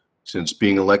 senators. Since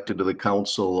being elected to the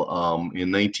council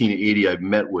in 1980, I've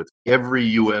met with every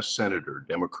U.S. senator,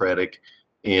 Democratic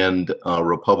and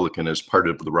Republican, as part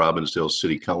of the Robbinsdale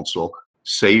City Council.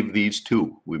 Save these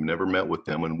two. We've never met with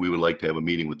them, and we would like to have a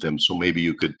meeting with them. So maybe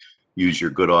you could use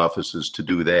your good offices to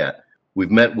do that.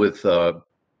 We've met with Congresswoman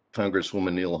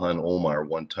Ilhan Omar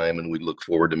one time, and we look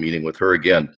forward to meeting with her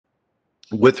again.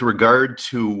 With regard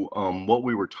to what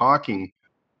we were talking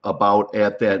about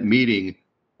at that meeting,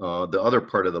 the other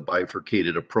part of the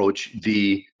bifurcated approach,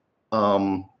 the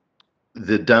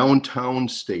downtown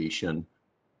station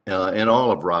and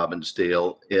all of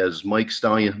Robbinsdale, as Mike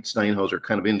Steinhauser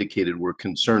kind of indicated, we're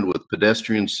concerned with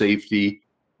pedestrian safety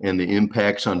and the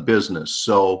impacts on business.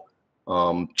 So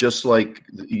just like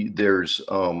there's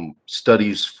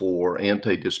studies for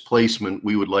anti-displacement,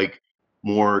 we would like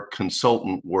more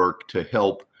consultant work to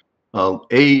help have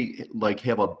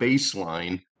a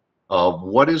baseline of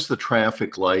what is the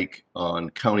traffic like on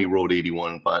County Road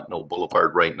 81 and Bottineau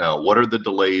Boulevard right now? What are the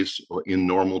delays in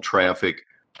normal traffic?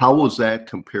 How was that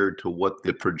compared to what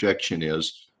the projection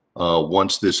is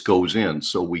once this goes in?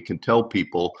 So we can tell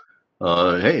people,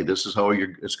 hey, this is how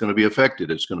it's going to be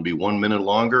affected. It's going to be 1 minute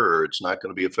longer, or it's not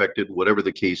going to be affected, whatever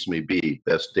the case may be.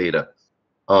 That's data.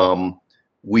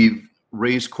 We've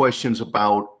raised questions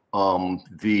about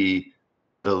the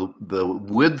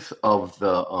width of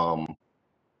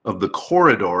the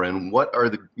corridor and what are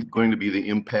going to be the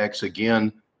impacts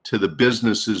again to the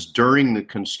businesses during the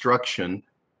construction.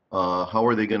 How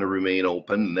are they going to remain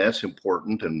open? And that's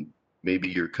important. And maybe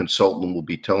your consultant will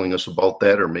be telling us about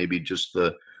that, or maybe just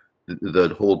the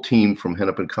whole team from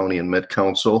Hennepin County and Met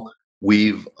Council.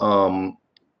 We've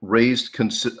raised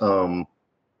concerns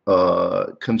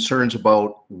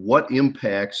about what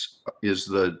impacts is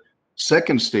the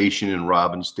second station in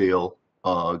Robbinsdale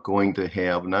going to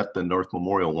have, not the North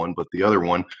Memorial one, but the other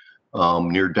one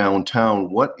near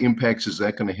downtown. What impacts is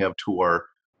that going to have to our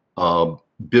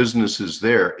businesses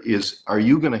there? Are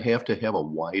you going to have a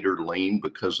wider lane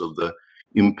because of the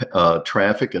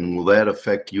traffic, and will that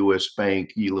affect US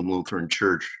Bank, Elam Lutheran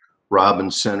Church,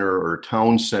 Robbins Center, or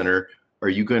Town Center? Are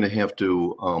you going to have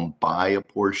to buy a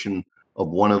portion of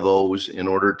one of those in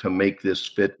order to make this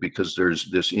fit because there's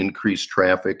this increased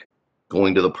traffic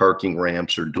going to the parking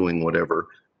ramps or doing whatever?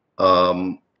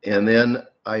 And then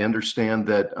I understand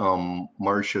that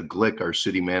Marcia Glick, our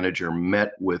city manager,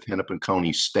 met with Hennepin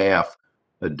County staff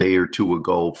a day or two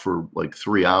ago for like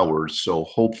 3 hours. So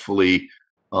hopefully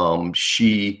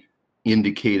she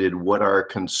indicated what our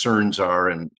concerns are,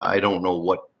 and I don't know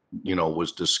what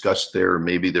was discussed there.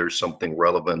 Maybe there's something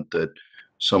relevant that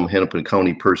some Hennepin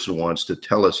County person wants to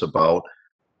tell us about.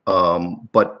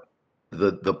 But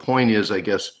the point is, I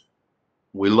guess,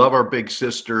 we love our big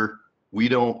sister.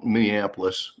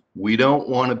 Minneapolis, we don't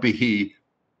want to be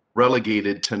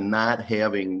relegated to not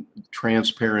having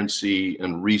transparency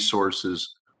and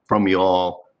resources from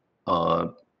y'all,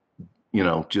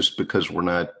 just because we're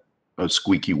not a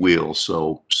squeaky wheel.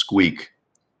 So squeak.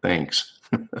 Thanks.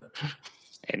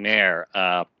 Hey, Mayor.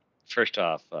 First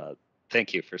off,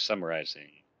 thank you for summarizing,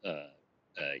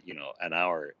 an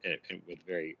hour with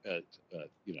very,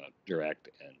 direct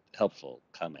and helpful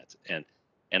comments.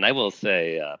 And I will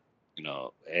say, and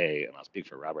I'll speak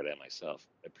for Robert and myself,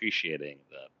 appreciating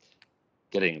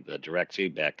getting the direct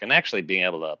feedback and actually being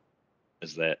able to,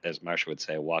 as Marcia would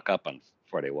say, walk up on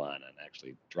 41 and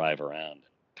actually drive around and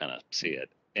kind of see it.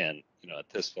 and at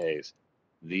this phase,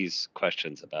 these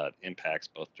questions about impacts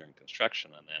both during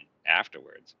construction and then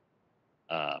afterwards,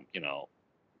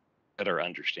 better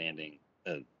understanding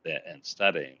that and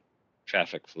studying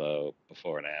traffic flow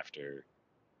before and after,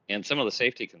 and some of the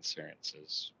safety concerns,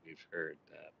 as we've heard,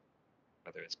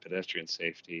 whether it's pedestrian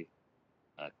safety,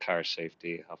 car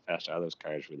safety, how fast are those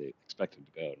cars really expected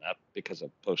to go? Not because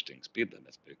of posting speed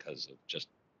limits, because of just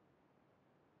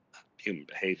human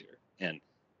behavior.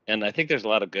 And I think there's a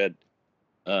lot of good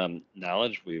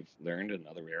knowledge we've learned in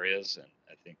other areas, and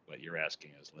I think what you're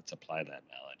asking is let's apply that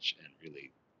knowledge and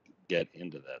really get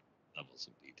into the levels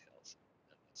of details.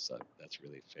 And that's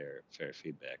really fair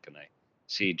feedback. And I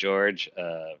see George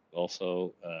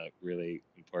also really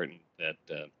important that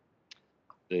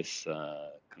this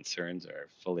concerns are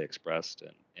fully expressed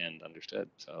and understood.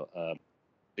 So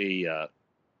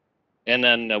and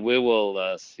then we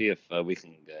will see if we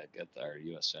can get our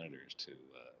U.S. senators to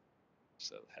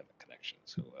so have a connection.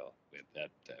 So with that,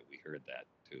 we heard that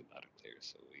too loud and clear.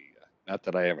 So we, not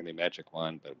that I have any magic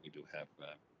wand, but we do have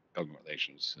government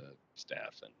relations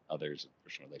staff and others in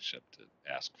personal relationship to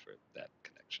ask for that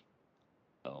connection.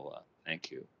 So thank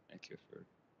you for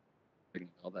bringing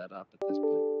all that up at this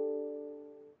point.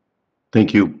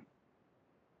 Thank you.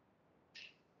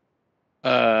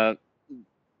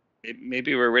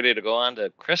 Maybe we're ready to go on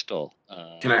to Crystal.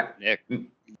 Can I, Nick?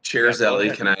 Chair Yeah, go Zelli,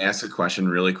 ahead. can I ask a question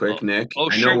really quick, Nick? Oh,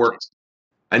 I sure.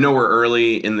 know we're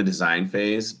early in the design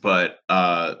phase, but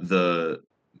the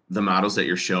models that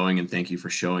you're showing, and thank you for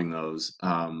showing those.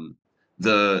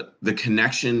 The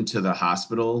connection to the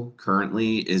hospital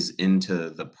currently is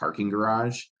into the parking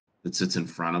garage that sits in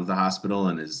front of the hospital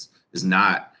and is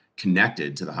not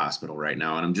connected to the hospital right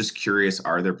now. And I'm just curious,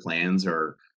 are there plans,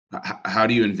 or how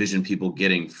do you envision people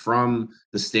getting from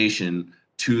the station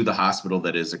to the hospital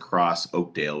that is across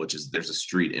Oakdale, which is, there's a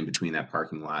street in between that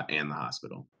parking lot and the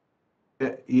hospital?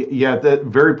 Yeah, that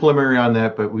very preliminary on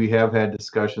that, but we have had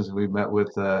discussions. We've met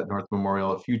with North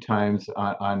Memorial a few times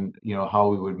on how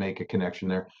we would make a connection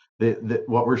there.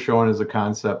 What we're showing is a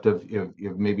concept of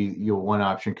if maybe one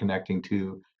option connecting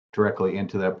to directly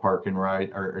into that park and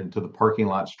ride, or into the parking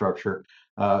lot structure.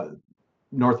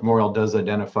 North Memorial does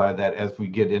identify that as we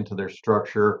get into their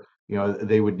structure,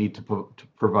 they would need to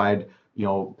provide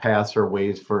paths or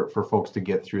ways for folks to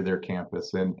get through their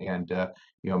campus, and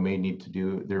there may need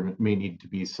to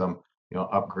be some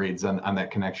upgrades on that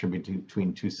connection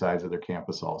between two sides of their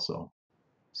campus also.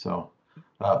 So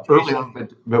early on,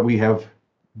 but we have.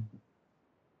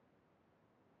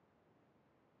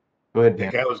 Go ahead, Dan.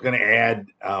 Nick, I was going to add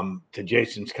to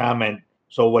Jason's comment.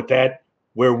 So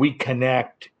where we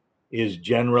connect is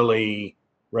generally,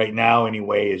 right now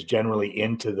anyway, is generally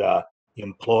into the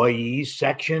employees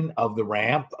section of the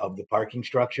ramp of the parking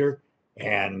structure.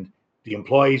 And the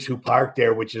employees who park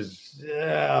there, which is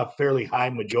a fairly high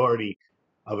majority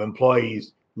of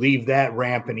employees, leave that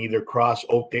ramp and either cross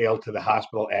Oakdale to the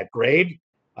hospital at grade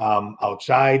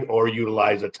outside, or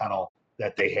utilize a tunnel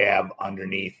that they have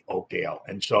underneath Oakdale.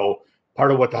 And so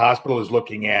part of what the hospital is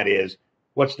looking at is,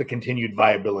 what's the continued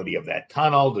viability of that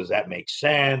tunnel? Does that make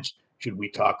sense? Should we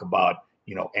talk about,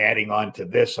 adding on to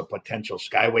this a potential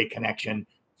skyway connection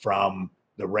from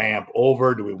the ramp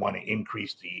over? Do we want to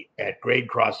increase the at grade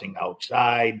crossing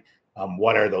outside?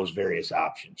 What are those various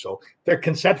options? So they're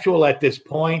conceptual at this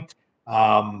point,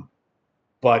 but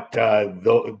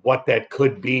what that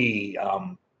could be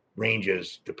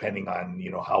ranges depending on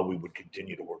how we would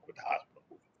continue to work with the hospital.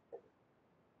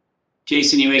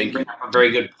 Jason, you bring up a very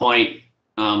good point,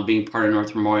 being part of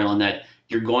North Memorial, in that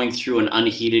you're going through an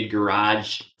unheated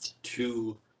garage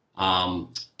to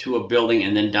a building,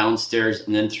 and then downstairs,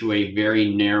 and then through a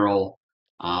very narrow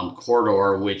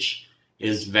corridor, which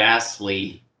is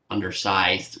vastly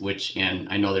undersized, and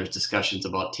I know there's discussions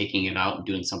about taking it out and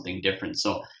doing something different.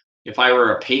 So if I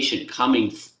were a patient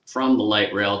coming from the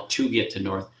light rail to get to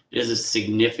North, it is a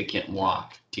significant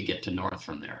walk to get to North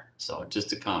from there. So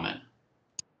just a comment.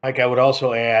 Mike, I would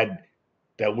also add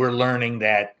that we're learning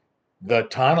that the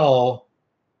tunnel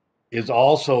is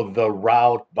also the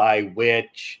route by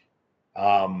which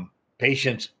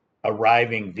patients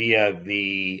arriving via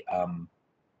the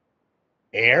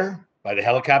air, by the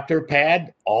helicopter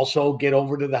pad, also get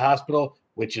over to the hospital,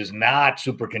 which is not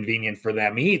super convenient for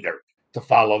them either to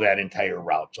follow that entire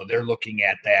route. So they're looking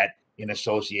at that in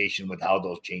association with how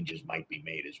those changes might be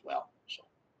made as well. So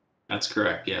that's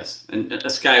correct, yes. And a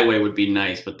skyway would be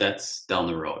nice, but that's down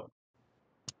the road.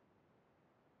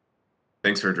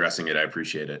 Thanks for addressing it. I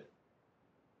appreciate it.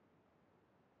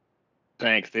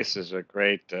 Thanks. This is a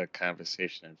great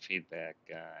conversation and feedback.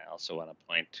 I also want to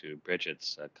point to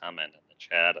Bridget's comment in the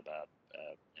chat about,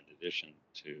 in addition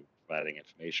to providing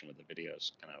information with the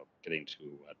videos, kind of getting to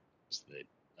what is the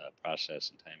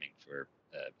process and timing for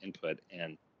input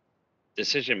and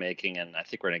decision making. And I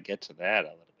think we're going to get to that a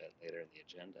little bit later in the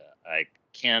agenda. I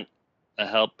can't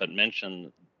help but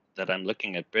mention that I'm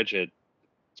looking at Bridget's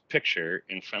picture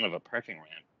in front of a parking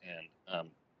ramp, and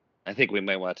I think we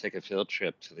might want to take a field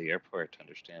trip to the airport to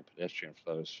understand pedestrian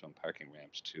flows from parking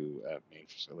ramps to main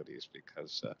facilities,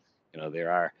 because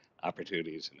there are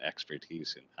opportunities and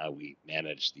expertise in how we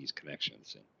manage these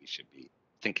connections, and we should be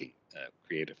thinking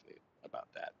creatively about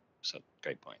that. So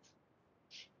great points.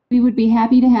 We would be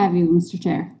happy to have you, Mr.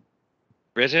 Chair.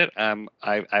 Bridget, I'm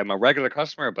a regular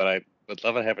customer, but I would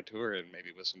love to have a tour and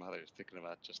maybe with some others thinking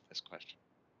about just this question.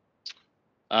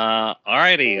 All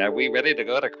righty, are we ready to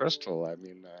go to Crystal? I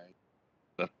mean,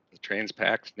 the train's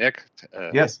packed. Nick,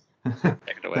 Yes.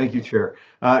 take it away. Thank you, Chair.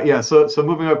 Yeah, so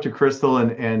moving up to Crystal,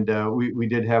 and we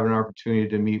did have an opportunity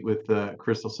to meet with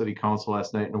Crystal City Council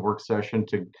last night in a work session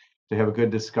to have a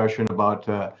good discussion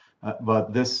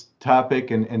about this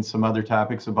topic and some other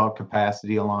topics about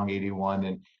capacity along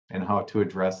 81 and how to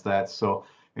address that. So,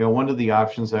 one of the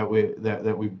options that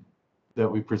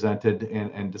we presented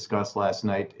and discussed last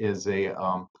night is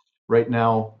right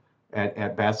now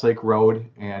at Bass Lake Road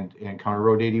and County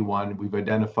Road 81, we've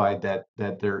identified that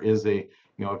there is a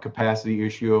capacity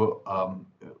issue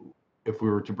if we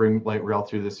were to bring light rail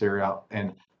through this area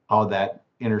and how that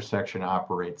intersection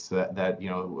operates. That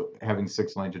having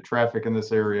 6 lanes of traffic in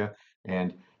this area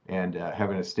and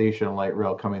having a station and light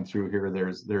rail coming through here,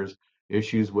 there's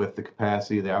issues with the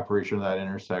capacity, the operation of that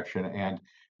intersection, and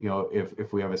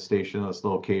if we have a station in this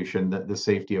location, the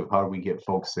safety of how do we get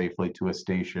folks safely to a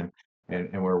station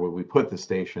and where would we put the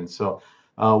station. So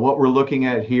what we're looking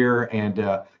at here, and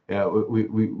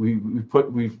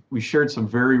we shared some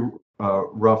very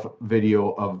rough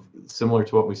video of similar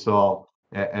to what we saw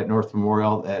at North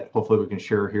Memorial that hopefully we can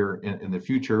share here in the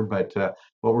future. But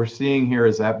what we're seeing here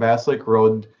is at Bass Lake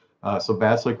Road. So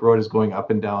Bass Lake Road is going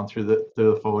up and down through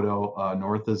the photo.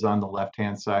 North is on the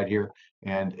left-hand side here,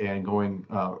 and going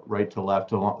right to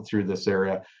left along through this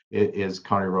area is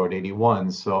County Road 81.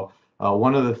 So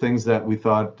one of the things that we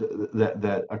thought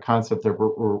that a concept that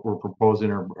we're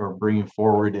proposing or bringing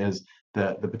forward is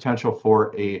the potential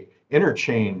for a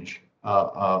interchange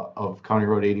of County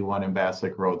Road 81 and Bass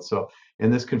Lake Road. So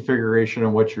in this configuration,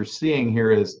 and what you're seeing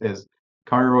here is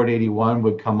County Road 81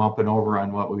 would come up and over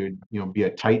on what would be a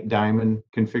tight diamond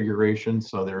configuration.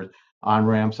 So there's on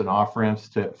ramps and off ramps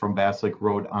from Bass Lake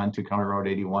Road onto County Road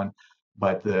 81,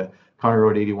 but the County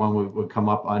Road 81 would come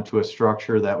up onto a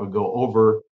structure that would go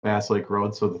over Bass Lake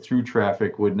Road, so the through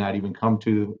traffic would not even come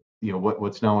to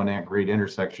what's now an at-grade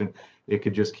intersection. It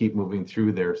could just keep moving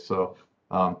through there. So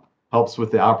helps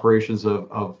with the operations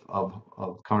of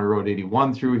County Road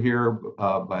 81 through here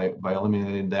by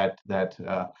eliminating that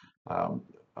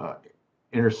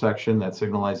intersection, that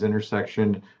signalized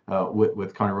intersection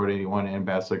with County Road 81 and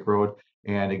Bass Lake Road.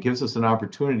 And it gives us an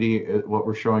opportunity, what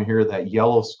we're showing here, that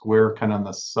yellow square kind of on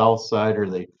the south side or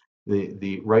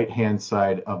the right-hand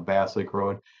side of Bass Lake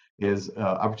Road is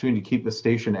opportunity to keep the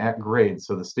station at grade.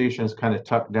 So the station is kind of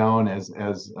tucked down as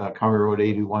County Road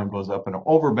 81 goes up and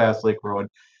over Bass Lake Road.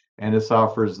 And this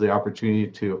offers the opportunity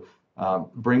to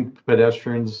bring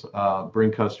pedestrians,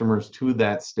 bring customers to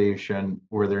that station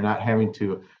where they're not having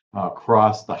to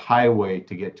cross the highway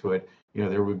to get to it.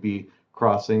 There would be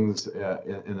crossings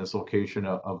in this location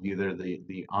of either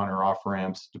the on or off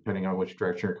ramps, depending on which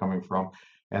direction you're coming from.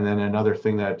 And then another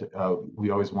thing that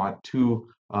we always want to,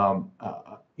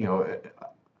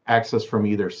 access from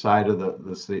either side of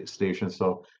the station.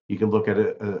 So you can look at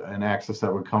an access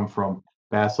that would come from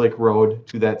Bass Lake Road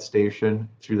to that station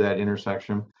through that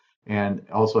intersection, and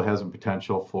also has a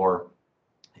potential for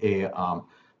a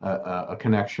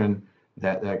connection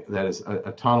that is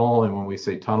a tunnel. And when we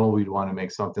say tunnel, we'd want to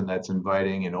make something that's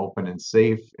inviting and open and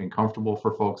safe and comfortable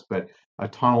for folks, but a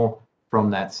tunnel from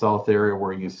that south area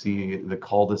where you see the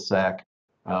cul-de-sac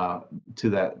to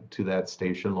that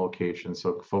station location,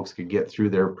 so folks could get through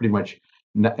there pretty much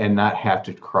and not have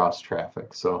to cross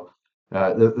traffic. So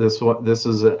this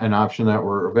is an option that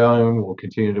we're evaluating. We'll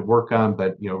continue to work on,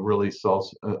 but really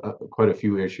solves quite a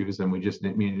few issues, and we just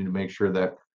need to make sure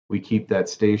that we keep that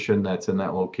station that's in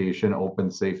that location open,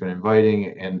 safe, and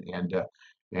inviting,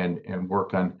 and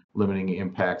work on limiting the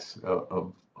impacts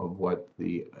of what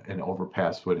an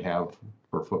overpass would have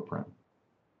for footprint.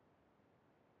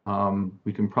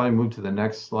 We can probably move to the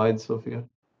next slide, Sophia.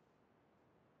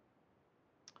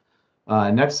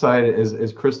 Next slide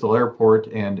is Crystal Airport,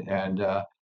 and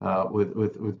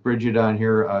with Bridget on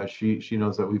here, she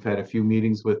knows that we've had a few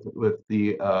meetings with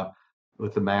the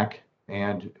MAC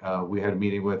and we had a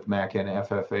meeting with MAC and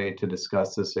FFA to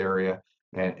discuss this area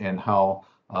and how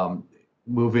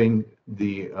moving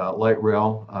the light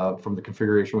rail from the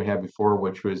configuration we had before,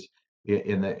 which was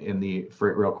in the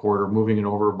freight rail corridor, moving it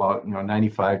over about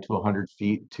 95 to 100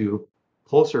 feet to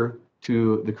closer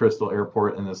to the Crystal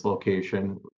Airport in this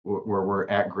location where we're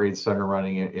at grade center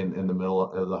running in the middle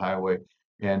of the highway,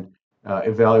 and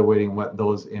evaluating what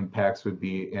those impacts would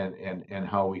be and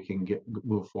how we can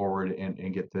move forward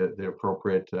and get the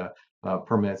appropriate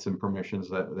permits and permissions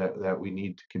that we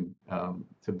need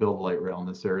to build light rail in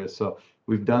this area. So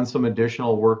we've done some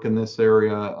additional work in this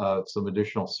area, some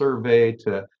additional survey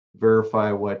to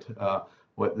verify what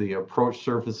the approach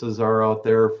surfaces are out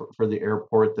there for the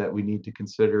airport that we need to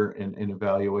consider and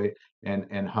evaluate,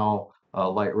 and how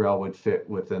light rail would fit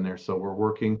within there. So we're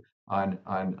working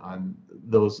on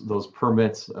those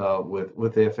permits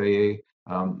with the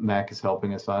FAA. MAC is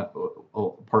helping us on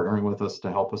partnering with us to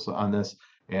help us on this,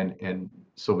 and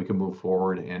so we can move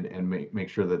forward and make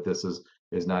sure that this is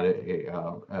not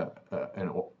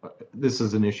this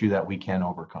is an issue that we can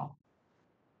overcome.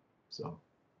 So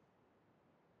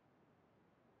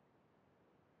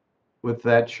with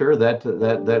that, sure,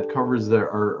 that covers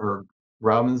our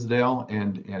Robbinsdale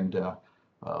and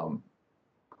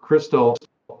Crystal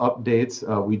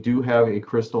updates. We do have a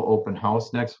Crystal open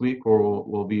house next week, where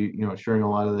we'll be sharing a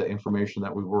lot of the information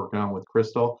that we work on with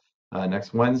Crystal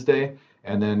next Wednesday,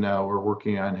 and then we're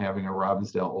working on having a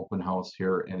Robbinsdale open house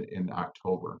here in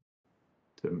October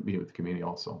to meet with the community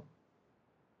also.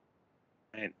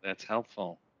 Right, that's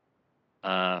helpful.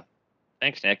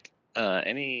 Thanks, Nick.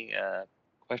 Any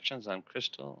questions on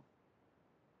Crystal?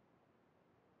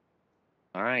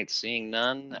 All right, seeing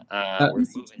none, we're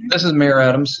moving. This is Mayor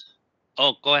Adams.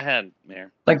 Oh, go ahead,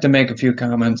 Mayor. I'd like to make a few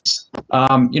comments.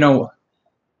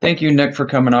 Thank you, Nick, for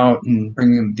coming out and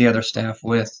bringing the other staff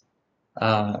with.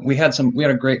 We had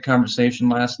a great conversation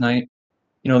last night.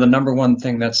 The number one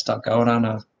thing that stuck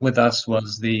out with us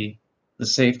was the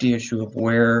safety issue of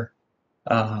where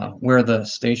the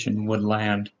station would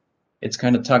land. It's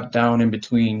kind of tucked down in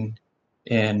between,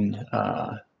 and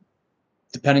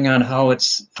depending on how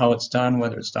it's done,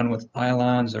 whether it's done with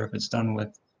pylons or if it's done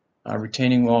with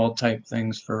retaining wall type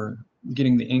things for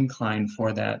getting the incline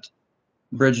for that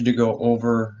bridge to go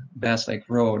over Bass Lake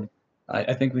Road,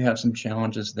 I think we have some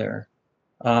challenges there.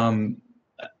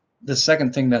 The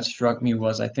second thing that struck me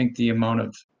was, I think, the amount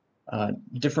of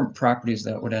different properties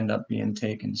that would end up being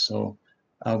taken. So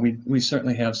we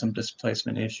certainly have some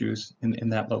displacement issues in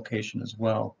that location as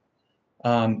well.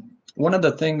 One of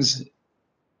the things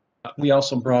we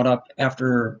also brought up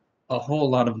after a whole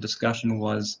lot of discussion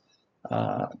was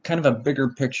kind of a bigger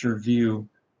picture view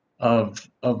of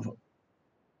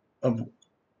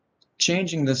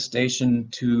changing this station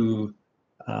to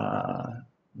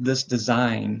this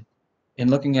design. In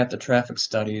looking at the traffic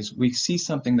studies, we see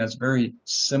something that's very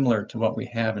similar to what we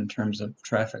have in terms of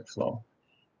traffic flow.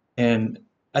 And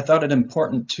I thought it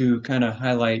important to kind of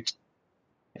highlight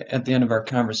at the end of our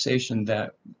conversation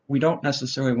that we don't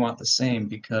necessarily want the same,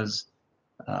 because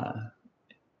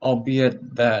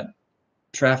albeit that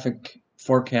traffic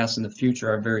forecasts in the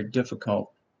future are very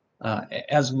difficult,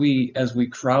 as we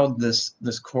crowd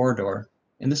this corridor,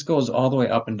 and this goes all the way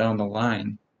up and down the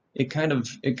line, it kind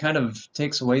of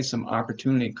takes away some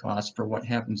opportunity costs for what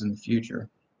happens in the future.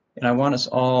 And I want us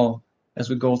all, as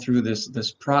we go through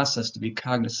this process, to be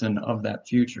cognizant of that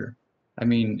future. I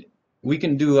mean, we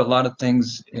can do a lot of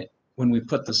things when we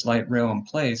put this light rail in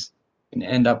place and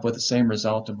end up with the same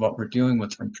result of what we're dealing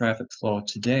with from traffic flow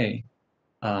today.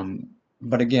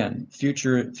 But again,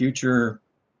 future,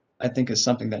 I think, is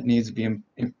something that needs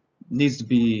to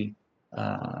be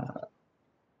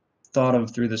thought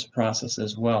of through this process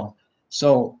as well.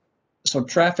 So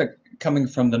traffic coming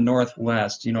from the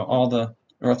northwest, all the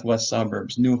northwest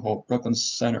suburbs, New Hope, Brooklyn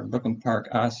Center, Brooklyn Park,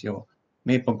 Osseo,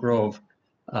 Maple Grove,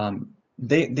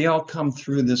 they all come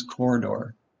through this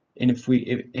corridor. And if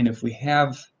we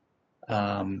have,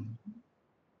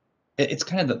 it's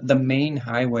kind of the main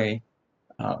highway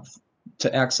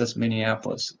to access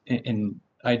Minneapolis, and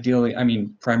ideally, I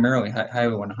mean, primarily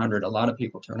Highway 100. A lot of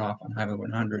people turn off on Highway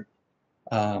 100.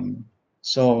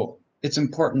 So it's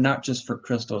important not just for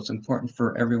Crystal, it's important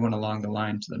for everyone along the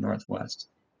line to the northwest.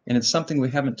 And it's something we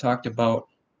haven't talked about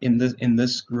in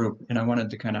this group, and I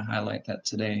wanted to kind of highlight that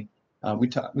today. We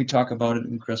talk about it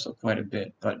in Crystal quite a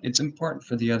bit, but it's important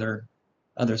for the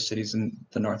other cities in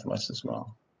the northwest as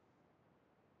well.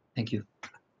 Thank you.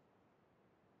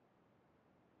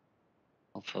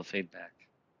 Helpful feedback.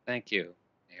 Thank you,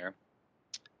 Mayor.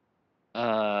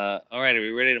 All right, are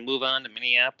we ready to move on to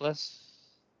Minneapolis?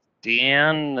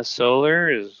 Deanne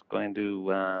Solar is going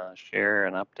to share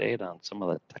an update on some of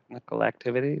the technical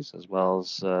activities as well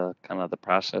as kind of the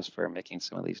process for making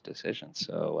some of these decisions.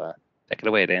 So take it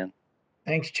away, Dan.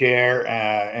 Thanks, Chair,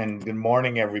 and good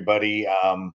morning, everybody.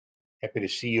 Happy to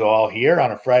see you all here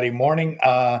on a Friday morning.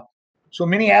 So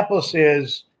Minneapolis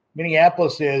is,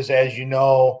 as you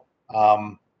know,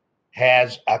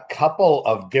 has a couple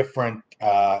of different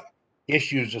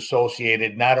issues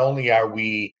associated. Not only are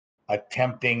we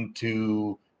attempting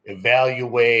to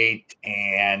evaluate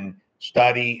and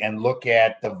study and look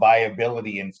at the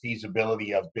viability and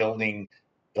feasibility of building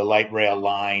the light rail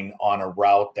line on a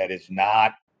route that is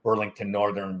not Burlington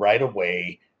Northern right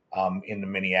away in the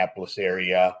Minneapolis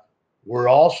area. We're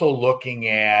also looking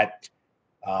at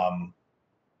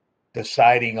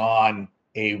deciding on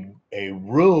a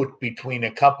route between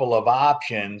a couple of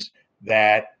options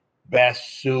that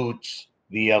best suits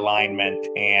the alignment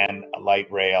and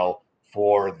light rail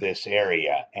for this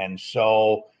area. And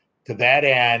so to that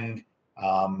end,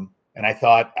 and I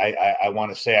thought, I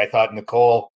want to say, I thought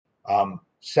Nicole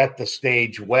set the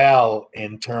stage well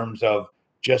in terms of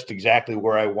just exactly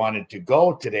where I wanted to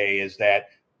go today, is that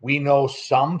we know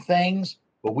some things,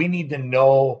 but we need to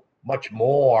know much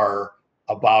more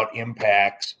about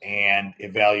impacts and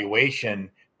evaluation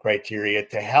criteria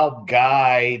to help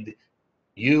guide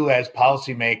you as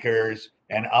policymakers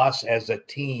and us as a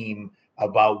team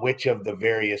about which of the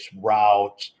various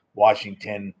routes,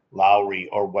 Washington, Lowry,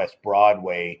 or West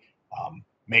Broadway,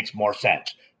 makes more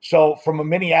sense. So from a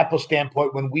Minneapolis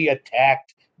standpoint, when we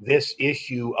attacked this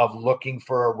issue of looking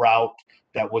for a route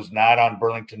that was not on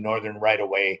Burlington Northern right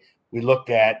away, we looked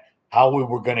at how we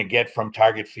were going to get from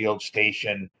Target Field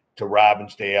Station to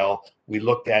Robbinsdale. We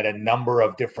looked at a number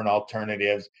of different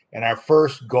alternatives, and our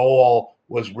first goal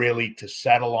was really to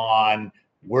settle on,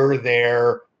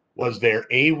 was there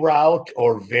a route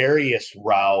or various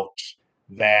routes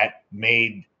that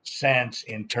made sense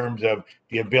in terms of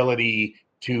the ability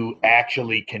to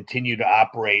actually continue to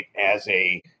operate as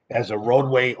a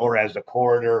roadway or as a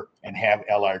corridor and have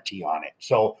LRT on it.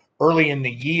 So early in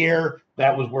the year,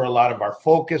 that was where a lot of our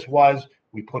focus was.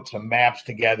 We put some maps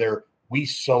together. We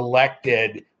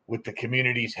selected, with the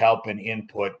community's help and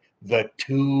input, the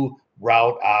two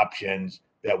route options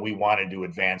that we wanted to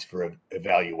advance for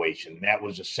evaluation. That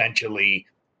was essentially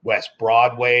West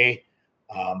Broadway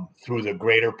through the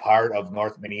greater part of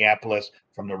North Minneapolis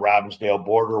from the Robbinsdale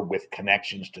border with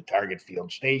connections to Target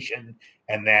Field Station,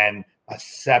 and then a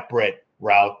separate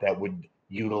route that would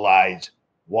utilize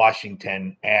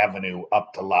Washington Avenue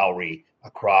up to Lowry,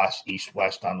 across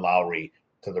east-west on Lowry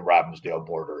to the Robbinsdale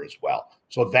border as well.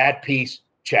 So that piece,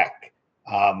 check.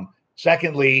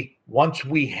 Secondly, once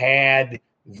we had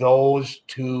those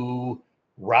two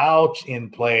routes in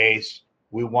place,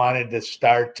 we wanted to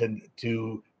start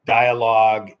to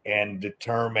dialogue and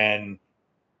determine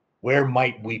where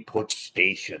might we put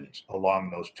stations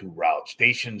along those two routes.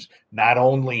 Stations not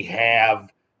only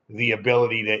have the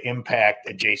ability to impact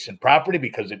adjacent property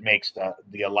because it makes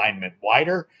the alignment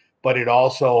wider, but it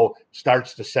also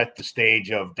starts to set the stage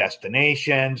of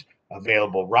destinations,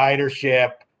 available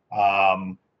ridership,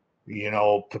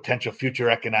 potential future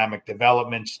economic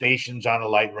development. Stations on a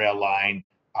light rail line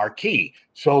are key.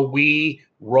 So we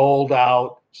rolled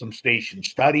out some station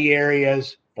study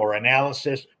areas for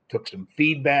analysis, took some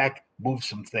feedback, moved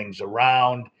some things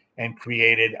around, and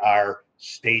created our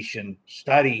station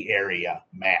study area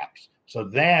maps. So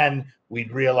then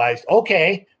we'd realized,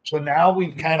 okay, so now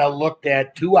we've kind of looked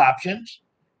at two options,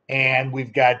 and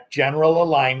we've got general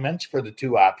alignments for the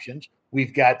two options.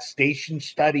 We've got station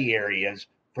study areas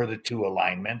for the two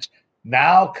alignments.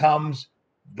 Now comes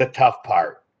the tough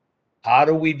part. How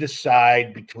do we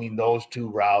decide between those two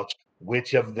routes,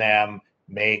 which of them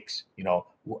makes,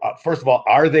 first of all,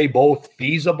 are they both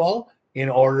feasible in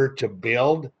order to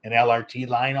build an LRT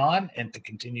line on and to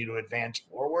continue to advance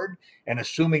forward? And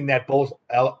assuming that both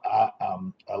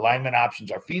alignment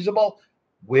options are feasible,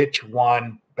 which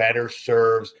one better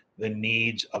serves the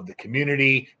needs of the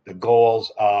community, the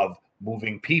goals of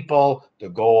moving people, the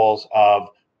goals of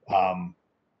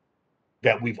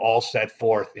that we've all set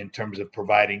forth in terms of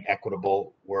providing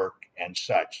equitable work and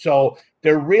such. So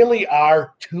there really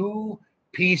are two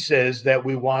pieces that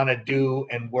we want to do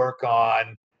and work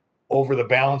on over the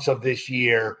balance of this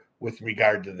year with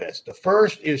regard to this. The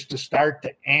first is to start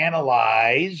to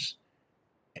analyze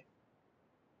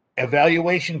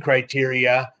evaluation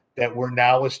criteria that we're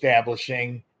now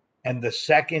establishing, and the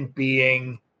second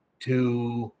being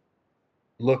to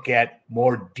look at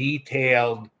more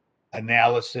detailed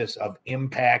analysis of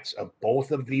impacts of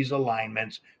both of these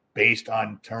alignments based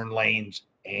on turn lanes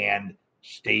and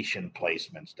station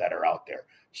placements that are out there.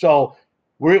 So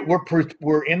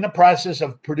we're in the process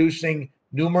of producing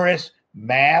numerous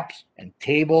maps and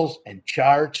tables and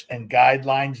charts and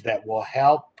guidelines that will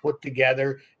help put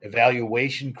together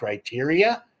evaluation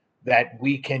criteria that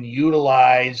we can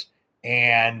utilize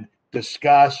and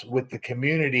discuss with the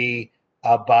community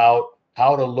about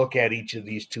how to look at each of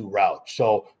these two routes.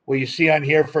 So what you see on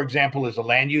here, for example, is a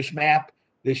land use map.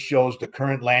 This shows the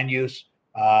current land use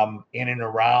in and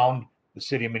around the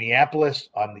city of Minneapolis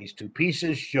on these two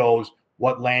pieces, shows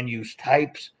what land use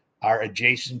types are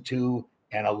adjacent to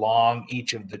and along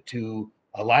each of the two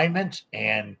alignments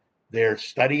and their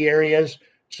study areas.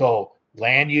 So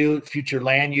land use, future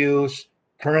land use,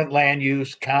 current land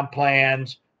use, comp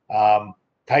plans,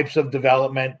 types of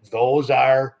development, those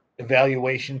are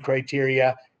evaluation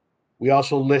criteria. We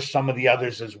also list some of the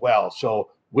others as well.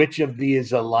 So which of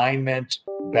these alignments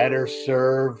better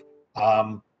serve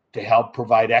to help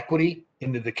provide equity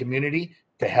into the community,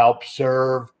 to help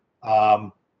serve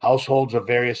households of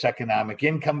various economic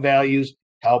income values,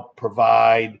 help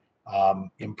provide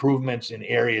improvements in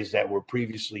areas that were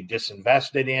previously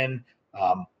disinvested in.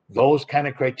 Those kind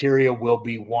of criteria will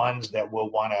be ones that we'll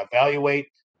want to evaluate.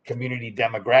 Community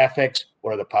demographics,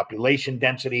 what are the population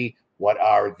density, what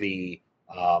are the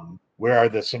where are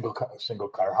the single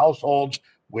car households,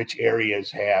 which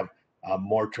areas have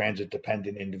more transit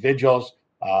dependent individuals.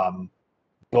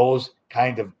 Those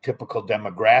kind of typical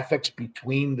demographics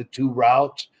between the two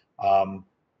routes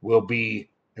will be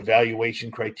evaluation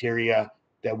criteria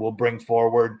that we'll bring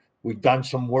forward. We've done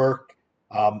some work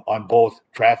on both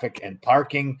traffic and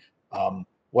parking.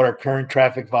 What are current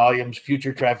traffic volumes,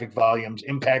 future traffic volumes,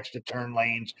 impacts to turn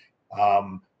lanes,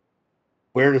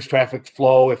 where does traffic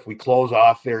flow if we close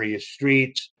off various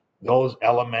streets? Those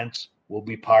elements will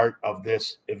be part of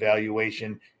this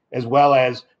evaluation, as well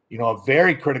as, you know, a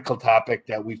very critical topic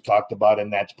that we've talked about,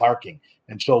 and that's parking.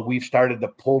 And so we've started to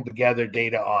pull together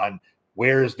data on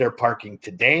where is there parking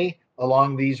today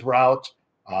along these routes,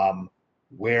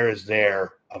 where is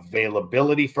there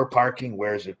availability for parking,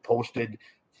 where is it posted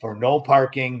for no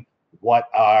parking, what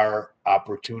are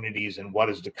opportunities, and what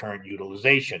is the current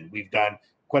utilization. We've done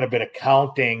quite a bit of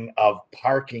counting of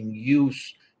parking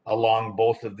use along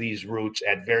both of these routes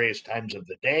at various times of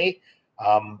the day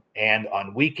and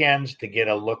on weekends to get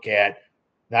a look at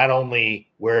not only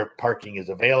where parking is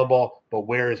available, but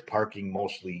where is parking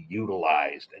mostly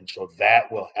utilized. And so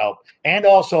that will help. And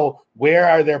also, where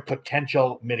are there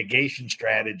potential mitigation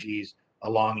strategies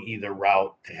along either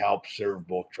route to help serve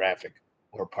both traffic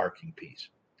or parking piece.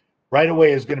 Right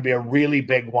away is going to be a really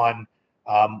big one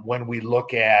when we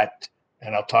look at,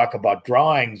 and I'll talk about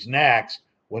drawings next,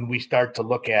 when we start to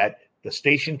look at the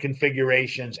station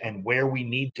configurations and where we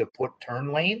need to put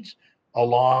turn lanes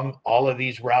along all of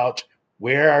these routes.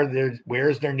 Where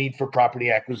is there need for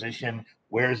property acquisition?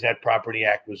 Where is that property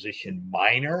acquisition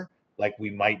minor, like we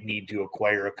might need to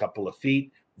acquire a couple of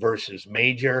feet, versus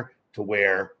major, to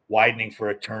where widening for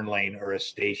a turn lane or a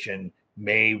station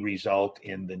may result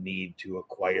in the need to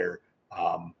acquire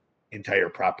entire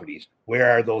properties.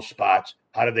 Where are those spots?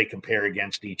 How do they compare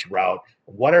against each route?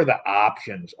 What are the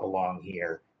options along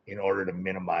here in order to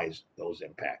minimize those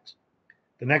impacts?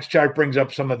 The next chart brings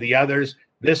up some of the others.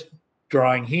 This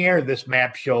drawing here, this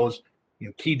map shows, you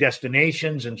know, key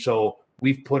destinations. And so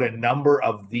we've put a number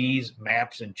of these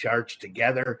maps and charts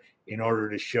together in order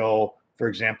to show, for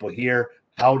example, here,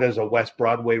 how does a West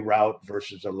Broadway route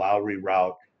versus a Lowry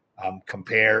route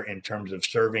compare in terms of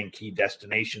serving key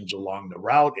destinations along the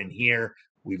route. And here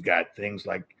we've got things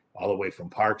like all the way from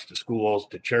parks to schools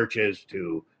to churches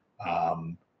to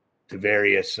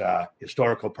various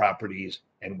historical properties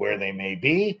and where they may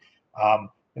be. And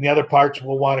the other parts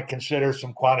we'll want to consider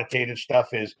some quantitative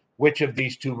stuff is which of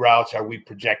these two routes are we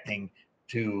projecting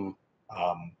to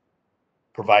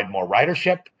provide more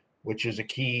ridership, which is a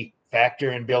key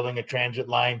factor in building a transit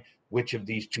line. Which of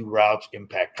these two routes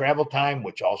impact travel time,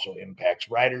 which also impacts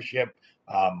ridership.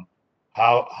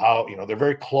 How you know, they're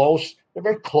very close. They're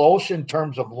very close in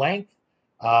terms of length,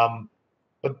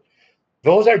 but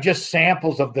those are just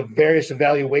samples of the various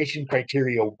evaluation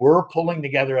criteria we're pulling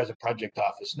together as a project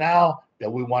office now that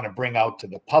we want to bring out to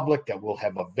the public, that we'll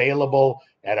have available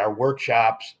at our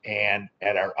workshops and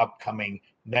at our upcoming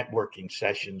networking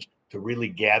sessions to really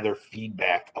gather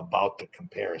feedback about the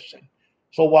comparison.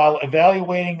 So while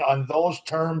evaluating on those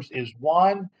terms is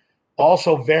one,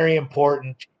 also very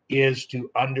important is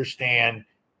to understand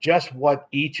just what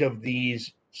each of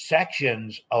these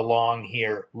sections along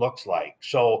here looks like.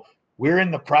 So we're in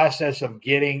the process of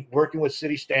working with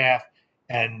city staff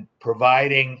and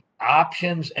providing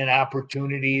options and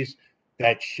opportunities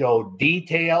that show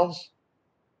details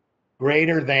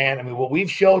greater than, I mean, what we've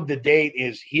showed to date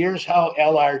is here's how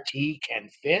LRT can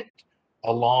fit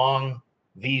along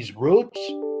these routes.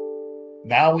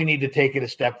 Now we need to take it a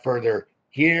step further.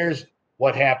 Here's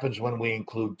what happens when we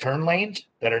include turn lanes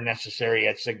that are necessary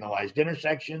at signalized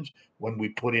intersections, when we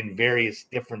put in various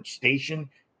different station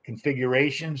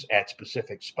configurations at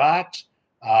specific spots.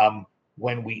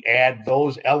 When we add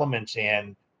those elements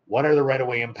in, what are the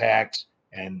right-of-way impacts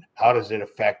and how does it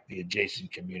affect the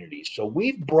adjacent communities? So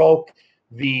we've broke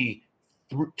the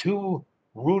two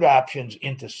route options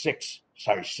into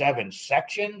seven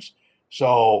sections.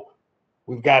 So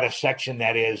we've got a section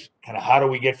that is kind of how do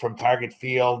we get from Target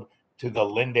Field to the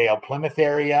Lyndale Plymouth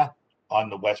area on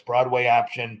the West Broadway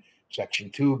option.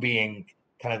 Section 2 being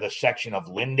kind of the section of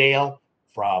Lyndale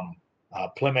from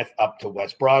Plymouth up to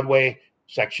West Broadway.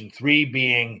 Section 3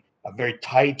 being a very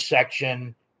tight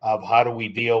section of how do we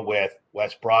deal with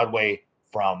West Broadway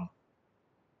from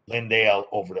Lyndale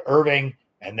over to Irving,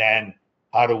 and then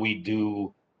how do we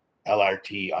do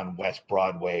LRT on West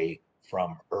Broadway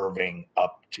from Irving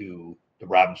up to the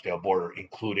Robbinsdale border,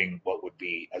 including what would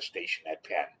be a station at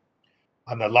Penn.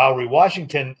 On the Lowry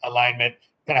Washington alignment,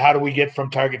 kind of how do we get from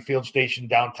Target Field Station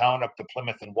downtown up to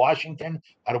Plymouth and Washington?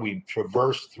 How do we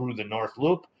traverse through the North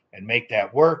Loop and make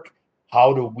that work?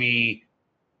 How do we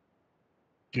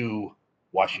do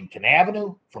Washington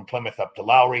Avenue from Plymouth up to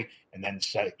Lowry? And then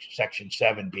section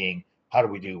 7 being how do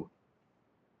we do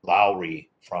Lowry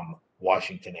from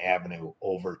Washington Avenue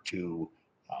over to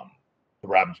the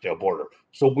Robbinsdale border.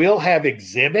 So we'll have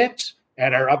exhibits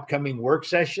at our upcoming work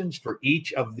sessions for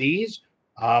each of these.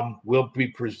 We'll be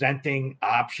presenting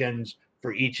options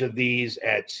for each of these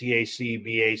at CAC,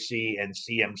 BAC, and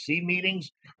CMC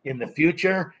meetings in the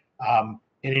future.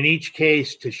 And in each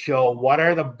case to show what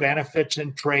are the benefits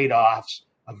and trade-offs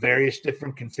of various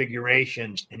different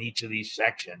configurations in each of these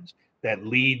sections that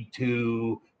lead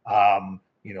to,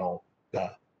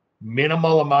 the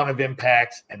minimal amount of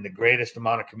impacts and the greatest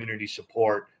amount of community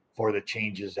support for the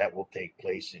changes that will take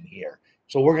place in here.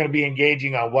 So we're going to be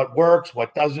engaging on what works,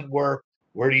 what doesn't work,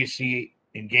 where do you see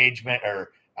engagement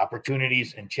or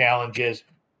opportunities and challenges.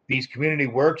 These community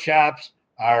workshops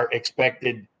are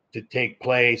expected to take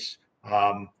place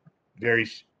very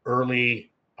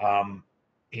early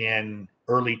in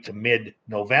early to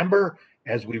mid-November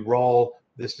as we roll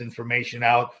this information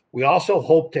out. We also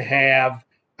hope to have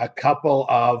a couple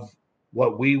of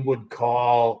what we would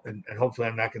call, and hopefully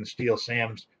I'm not going to steal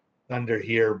Sam's thunder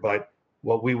here, but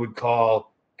what we would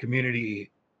call community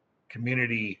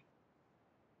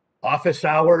office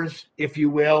hours, if you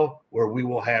will, where we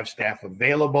will have staff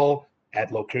available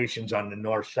at locations on the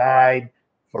north side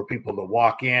for people to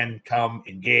walk in, come,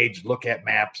 engage, look at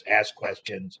maps, ask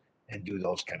questions, and do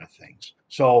those kind of things.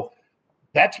 So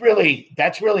that's really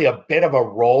a bit of a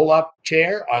roll-up,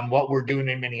 Chair, on what we're doing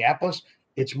in Minneapolis.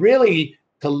 It's really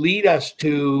to lead us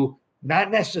to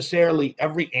not necessarily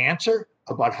every answer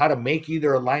about how to make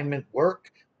either alignment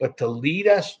work, but to lead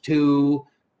us to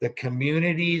the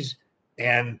communities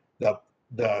and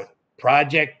the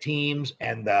project teams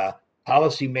and the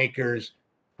policymakers'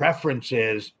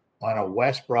 preferences on a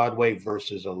West Broadway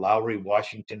versus a Lowry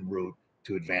Washington route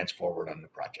to advance forward on the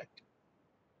project.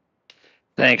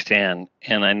 Thanks, Dan.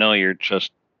 And I know you're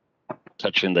just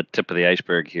touching the tip of the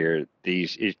iceberg here.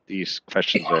 These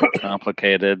questions are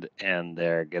complicated and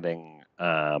they're getting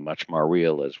much more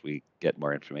real as we get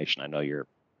more information. I know you're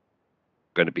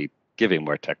going to be giving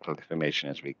more technical information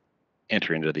as we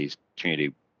enter into these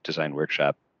community design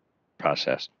workshop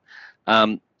process.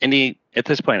 At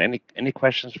this point, any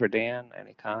questions for Dan?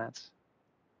 Any comments?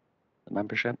 The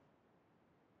membership?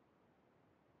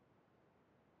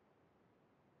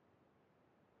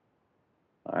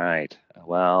 All right.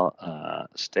 Well,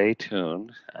 stay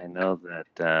tuned. I know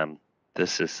that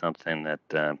this is something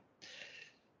that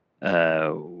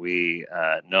we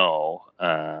know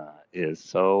is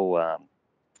so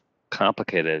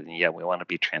complicated, and yet we want to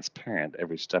be transparent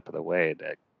every step of the way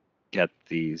to get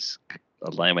these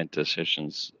alignment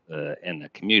decisions in the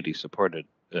community-supported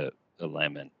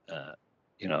alignment,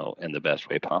 in the best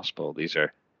way possible. These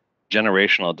are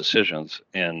generational decisions,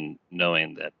 and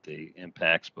knowing that the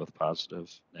impacts, both positive,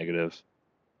 negative,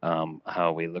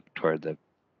 how we look toward the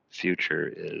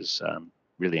future is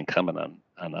really incumbent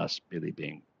on us really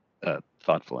being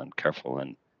thoughtful and careful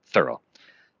and thorough.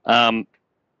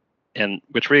 And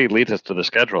which really leads us to the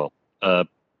schedule.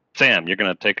 Sam, you're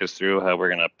going to take us through how we're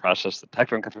going to process the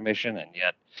technical information and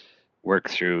yet work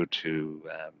through to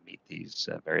meet these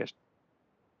various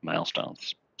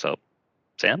milestones. So,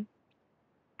 Sam?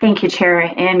 Thank you,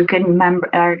 Chair, and good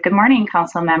morning,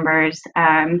 Council members.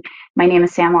 My name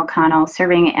is Sam O'Connell,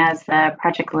 serving as the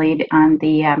project lead on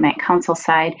the Met Council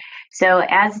side. So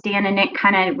as Dan and Nick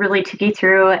kind of really took you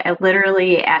through,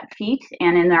 literally at feet,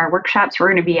 and in our workshops, we're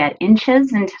going to be at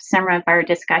inches into some of our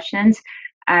discussions.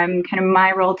 Kind of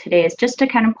my role today is just to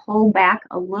kind of pull back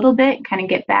a little bit, kind of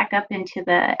get back up into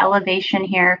the elevation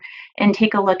here and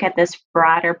take a look at this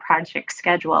broader project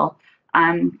schedule.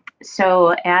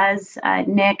 So as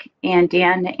Nick and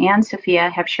Dan and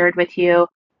Sophia have shared with you,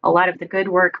 a lot of the good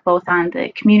work both on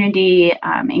the community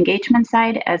engagement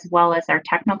side as well as our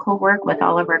technical work with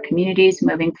all of our communities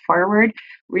moving forward,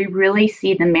 we really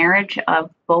see the marriage of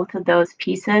both of those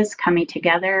pieces coming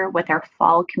together with our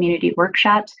fall community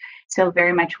workshops. So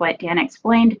very much what Dan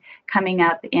explained coming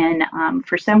up in,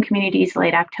 for some communities,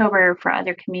 late October, for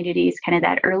other communities, kind of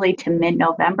that early to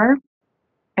mid-November,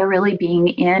 really being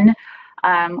in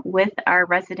with our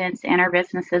residents and our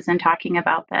businesses and talking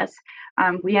about this.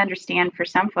 We understand for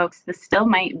some folks, this still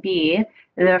might be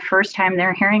the first time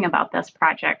they're hearing about this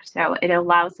project. So it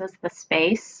allows us the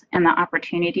space and the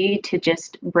opportunity to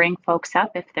just bring folks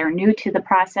up if they're new to the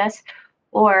process,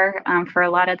 or for a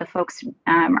lot of the folks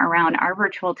around our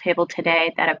virtual table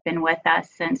today that have been with us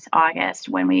since August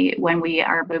when we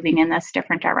are moving in this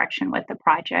different direction with the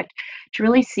project, to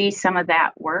really see some of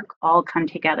that work all come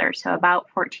together. So about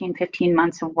 14, 15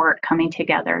 months of work coming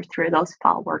together through those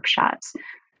fall workshops.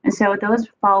 And so those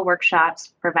fall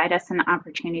workshops provide us an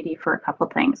opportunity for a couple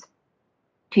things.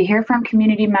 To hear from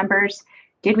community members,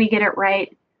 did we get it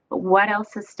right? What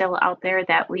else is still out there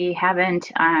that we haven't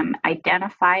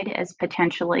identified as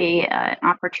potentially an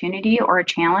opportunity or a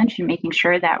challenge, and making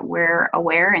sure that we're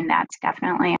aware, and that's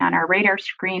definitely on our radar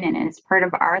screen and is part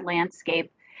of our landscape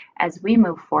as we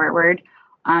move forward.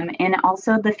 And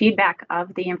also the feedback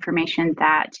of the information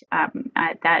that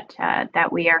that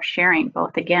we are sharing,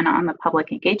 both again on the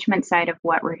public engagement side of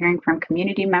what we're hearing from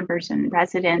community members and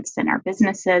residents and our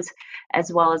businesses,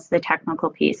 as well as the technical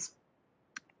piece.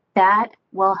 That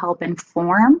will help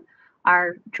inform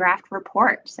our draft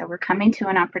report. So we're coming to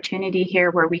an opportunity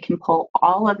here where we can pull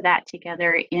all of that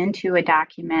together into a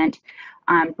document,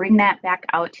 bring that back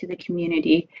out to the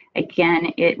community.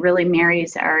 Again, it really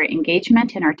marries our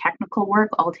engagement and our technical work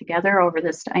all together over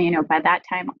this, by that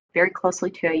time, very closely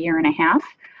to a year and a half.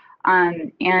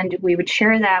 And we would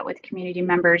share that with community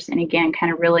members, and again,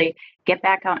 kind of really get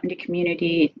back out into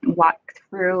community, walk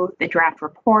through the draft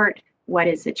report. What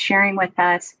is it sharing with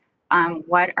us?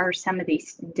 What are some of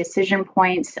these decision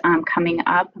points coming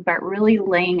up, but really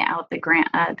laying out the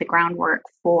groundwork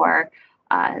for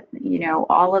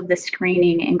all of the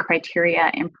screening and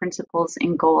criteria and principles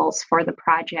and goals for the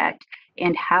project,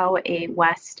 and how a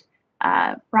West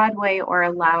Broadway or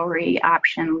a Lowry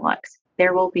option looks.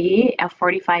 There will be a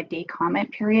 45-day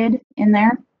comment period in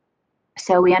there.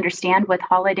 So we understand with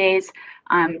holidays,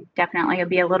 definitely it'll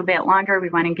be a little bit longer. We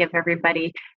want to give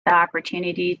everybody the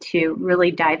opportunity to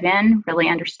really dive in, really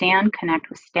understand, connect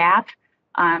with staff.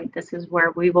 This is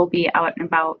where we will be out and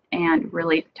about and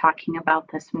really talking about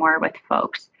this more with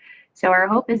folks. So our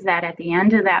hope is that at the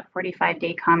end of that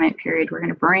 45-day comment period, we're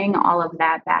going to bring all of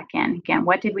that back in. Again,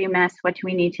 what did we miss? What do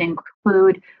we need to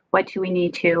include? What do we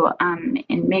need to and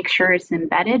make sure it's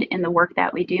embedded in the work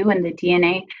that we do in the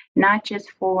DNA, not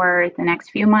just for the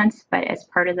next few months, but as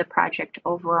part of the project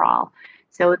overall.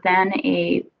 So then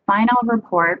a final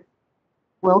report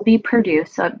will be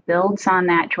produced. So it builds on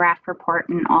that draft report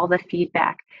and all the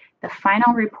feedback. The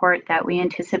final report that we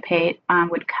anticipate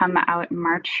would come out in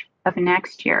March of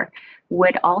next year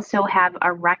would also have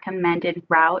a recommended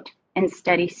route and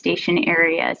study station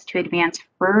areas to advance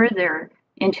further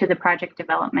into the project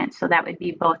development. So that would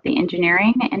be both the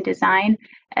engineering and design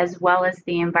as well as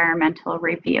the environmental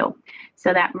review.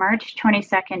 So that March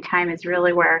 22nd time is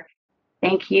really where,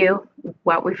 thank you,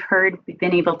 what we've heard, we've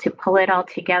been able to pull it all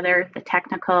together, the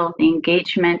technical, the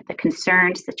engagement, the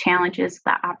concerns, the challenges,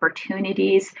 the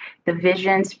opportunities, the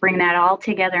visions, bring that all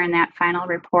together in that final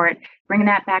report, bring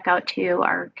that back out to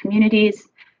our communities.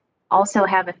 Also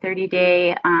have a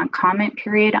 30-day comment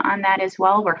period on that as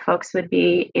well, where folks would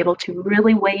be able to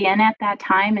really weigh in at that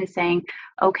time and saying,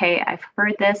 okay, I've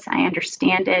heard this, I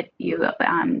understand it.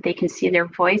 They can see their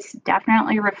voice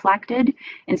definitely reflected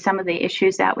in some of the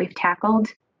issues that we've tackled,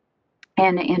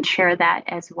 and share that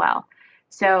as well.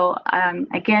 So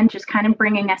again, just kind of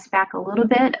bringing us back a little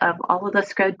bit of all of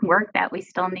this good work that we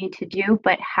still need to do,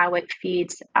 but how it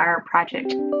feeds our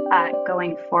project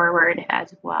going forward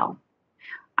as well.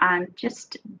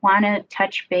 Just want to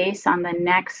touch base on the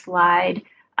next slide.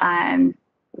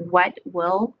 What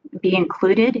will be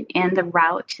included in the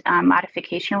route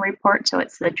modification report. So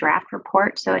it's the draft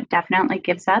report. So it definitely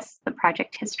gives us the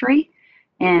project history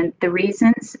and the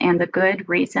reasons and the good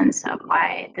reasons of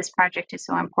why this project is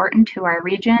so important to our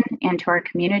region and to our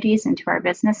communities and to our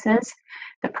businesses.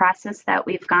 The process that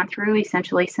we've gone through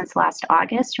essentially since last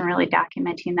August and really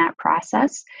documenting that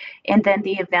process. And then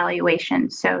the evaluation.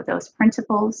 So those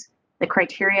principles, the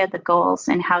criteria, the goals,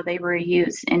 and how they were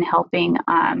used in helping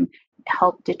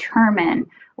help determine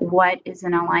what is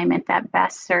an alignment that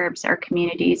best serves our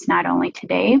communities, not only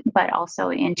today, but also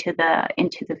into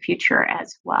the future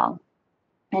as well.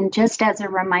 And just as a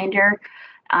reminder,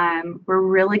 we're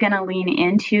really going to lean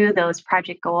into those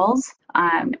project goals.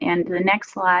 And the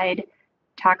next slide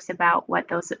talks about what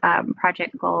those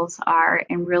project goals are,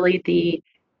 and really the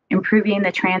improving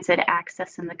the transit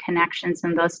access and the connections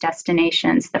in those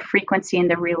destinations, the frequency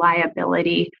and the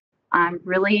reliability.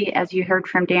 Really, as you heard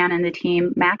from Dan and the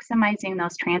team, maximizing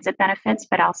those transit benefits,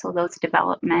 but also those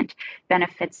development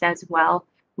benefits as well.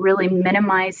 Really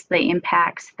minimize the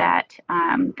impacts that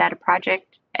that a project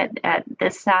at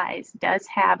this size does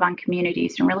have on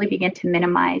communities, and really begin to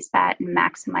minimize that and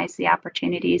maximize the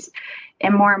opportunities.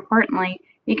 And more importantly,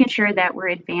 making sure that we're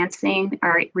advancing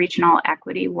our regional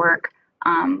equity work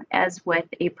as with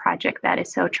a project that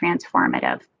is so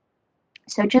transformative.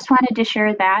 So just wanted to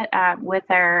share that with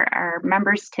our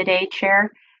members today,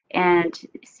 Chair, and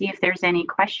see if there's any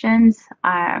questions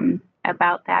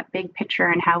about that big picture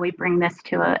and how we bring this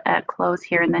to a close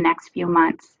here in the next few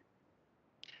months.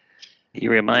 You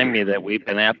remind me that we've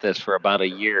been at this for about a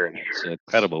year, and it's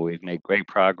incredible. We've made great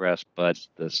progress, but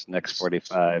this next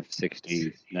 45,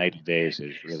 60, 90 days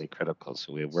is really critical.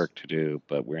 So we have work to do,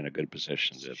 but we're in a good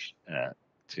position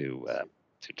to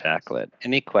tackle it.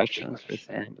 Any questions for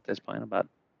Sam at this point about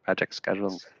project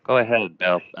schedule? Go ahead,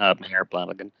 Bill, Mayor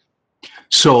Blonigan.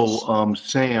 So,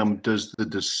 Sam, does the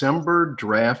December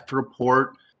draft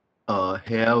report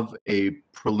have a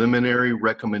preliminary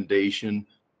recommendation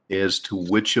as to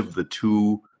which of the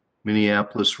two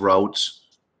Minneapolis routes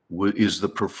is the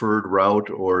preferred route,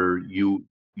 or you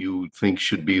think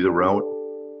should be the route?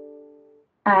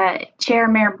 Chair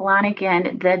Mayor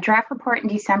Blonigan, the draft report in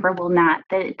December will not.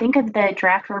 Think of the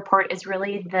draft report as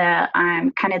really the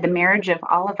kind of the marriage of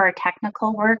all of our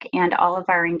technical work and all of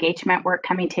our engagement work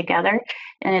coming together.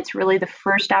 And it's really the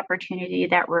first opportunity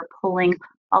that we're pulling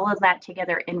all of that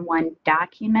together in one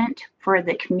document for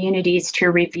the communities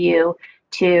to review,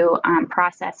 to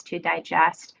process, to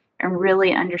digest, and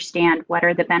really understand what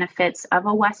are the benefits of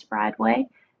a West Broadway,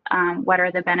 what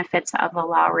are the benefits of a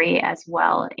Lowry as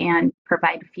well, and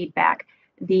provide feedback.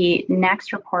 The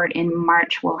next report in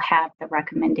March will have the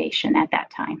recommendation at that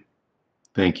time.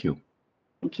 Thank you.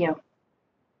 Thank you.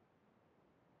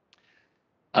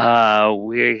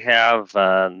 We have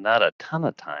not a ton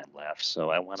of time left, so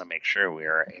I want to make sure we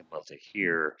are able to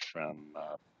hear from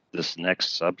this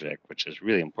next subject, which is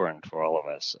really important for all of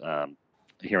us.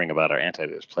 Hearing about our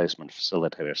anti-displacement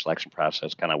facilitator selection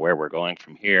process, kind of where we're going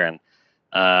from here. And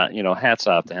hats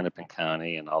off to Hennepin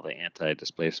County and all the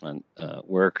anti-displacement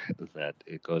work that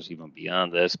it goes even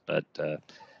beyond this. But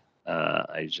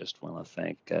I just want to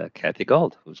thank Kathy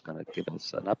Gold, who's going to give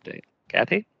us an update.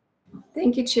 Kathy?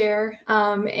 Thank you, Chair.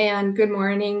 And good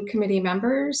morning, committee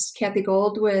members. Kathy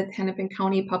Gold with Hennepin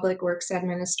County Public Works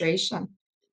Administration.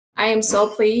 I am so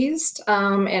pleased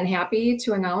and happy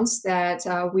to announce that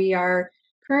we are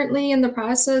currently in the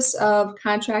process of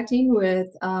contracting with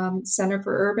Center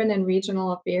for Urban and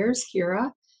Regional Affairs,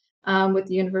 CURA, with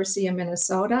the University of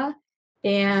Minnesota.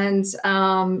 And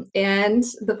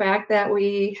the fact that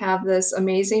we have this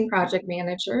amazing project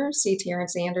manager, C.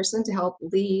 Terrence Anderson, to help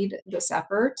lead this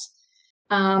effort.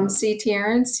 C.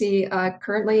 Terrence, he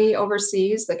currently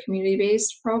oversees the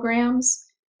community-based programs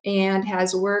and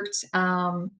has worked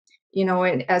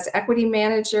as equity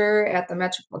manager at the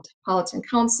Metropolitan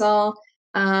Council,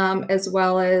 as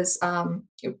well as a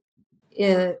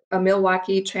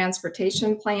Milwaukee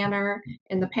transportation planner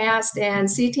in the past. And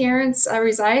C. Terrence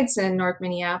resides in North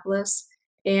Minneapolis.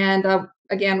 And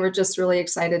again, we're just really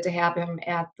excited to have him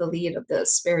at the lead of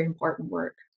this very important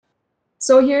work.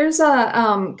 So here's a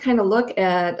kind of look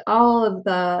at all of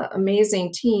the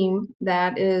amazing team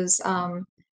that is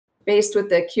based with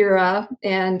the CURA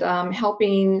and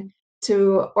helping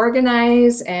to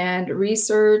organize and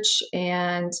research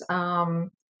and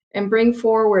bring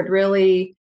forward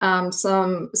really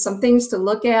some things to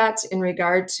look at in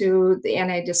regard to the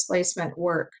anti-displacement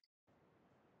work.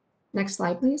 Next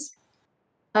slide, please.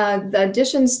 The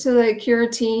additions to the CURA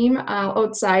team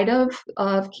outside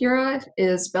of CURA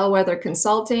is Bellwether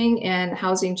Consulting and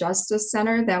Housing Justice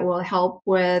Center that will help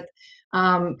with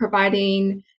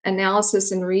providing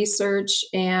analysis and research,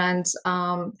 and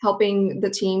helping the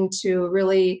team to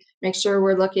really make sure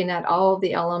we're looking at all of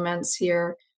the elements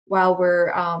here while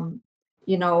we're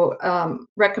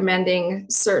recommending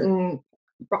certain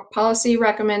policy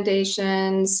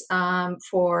recommendations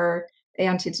for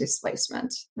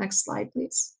anti-displacement. Next slide,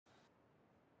 please.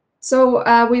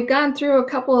 So we've gone through a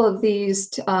couple of these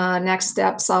next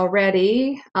steps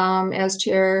already. As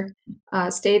Chair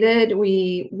stated,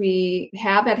 we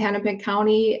have at Hennepin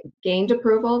County gained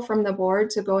approval from the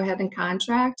board to go ahead and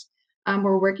contract.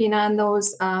 We're working on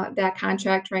that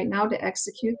contract right now to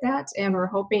execute that, and we're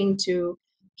hoping to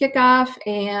kick off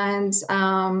and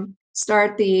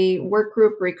start the work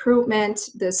group recruitment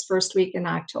this first week in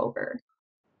October.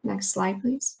 Next slide,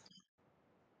 please.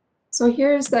 So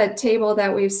here's the table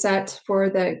that we've set for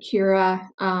the CURA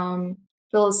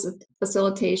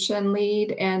facilitation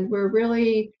lead, and we're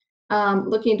really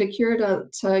looking to CURA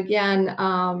to again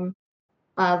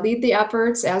lead the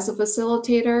efforts as a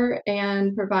facilitator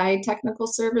and provide technical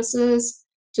services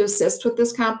to assist with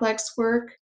this complex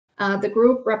work. The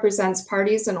group represents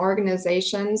parties and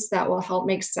organizations that will help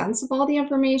make sense of all the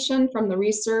information from the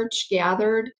research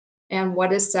gathered and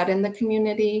what is said in the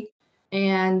community.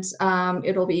 And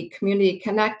it'll be community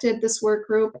connected, this work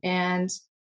group, and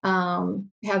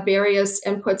have various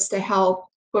inputs to help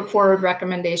put forward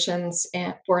recommendations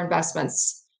for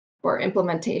investments for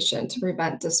implementation to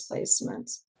prevent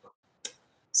displacement.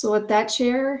 So with that,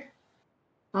 Chair,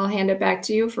 I'll hand it back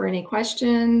to you for any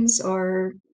questions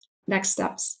or next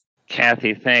steps.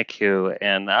 Kathy, thank you.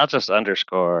 And I'll just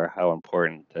underscore how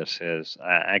important this is.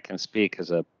 I can speak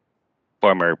as a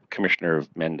former commissioner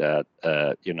of MnDOT,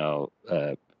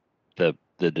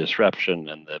 the disruption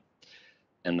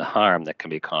and the harm that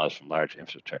can be caused from large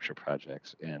infrastructure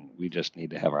projects. And we just need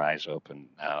to have our eyes open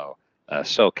now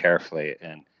so carefully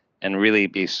and really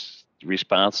be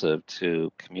responsive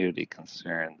to community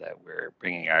concern, that we're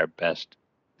bringing our best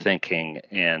thinking.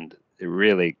 And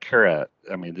really, CURA,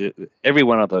 I mean, every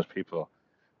one of those people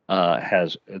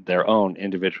has their own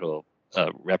individual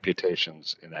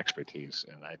reputations and expertise.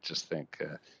 And I just think,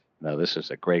 this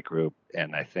is a great group.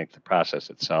 And I think the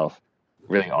process itself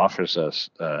really offers us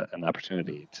an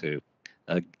opportunity to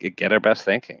get our best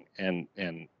thinking. And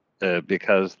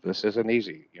because this isn't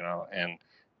easy,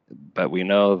 but we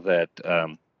know that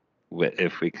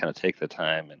if we kind of take the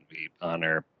time and we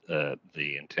honor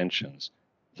the intentions,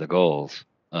 the goals,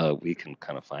 we can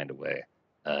kind of find a way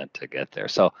to get there.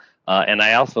 So, and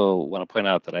I also want to point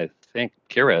out that I think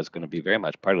Kira is going to be very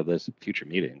much part of this future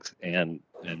meetings, and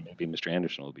maybe Mr.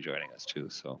 Anderson will be joining us too.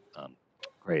 So,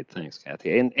 great, thanks,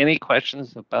 Kathy. And any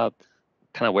questions about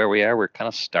kind of where we are? We're kind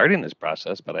of starting this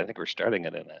process, but I think we're starting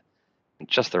it in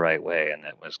just the right way, and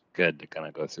it was good to kind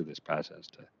of go through this process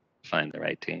to find the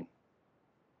right team.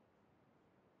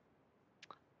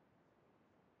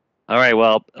 All right,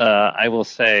 well, I will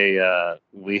say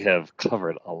we have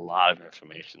covered a lot of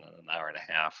information in an hour and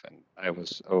a half, and I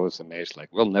was always amazed, like,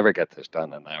 we'll never get this done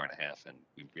in an hour and a half, and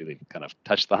we really kind of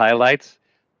touched the highlights.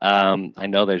 I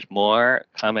know there's more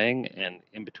coming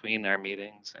in between our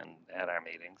meetings and at our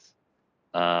meetings.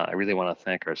 I really want to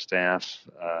thank our staff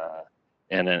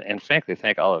and frankly,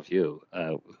 thank all of you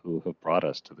who have brought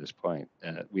us to this point.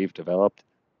 We've developed,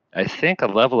 I think, a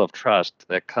level of trust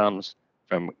that comes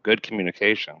from good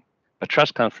communication. But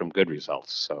trust comes from good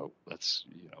results. So let's,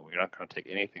 we're not going to take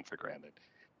anything for granted,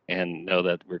 and know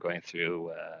that we're going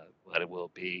through what it will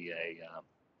be a,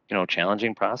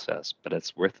 challenging process, but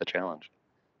it's worth the challenge.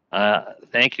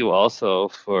 Thank you also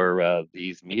for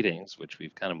these meetings, which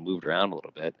we've kind of moved around a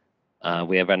little bit.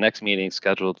 We have our next meeting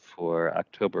scheduled for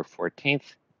October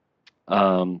 14th.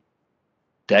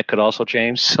 That could also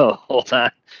change, so hold on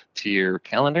to your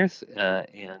calendars.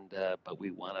 But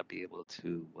we want to be able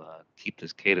to keep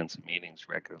this cadence of meetings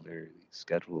regularly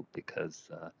scheduled, because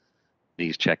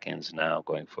these check-ins now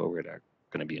going forward are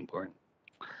going to be important.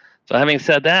 So having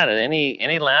said that,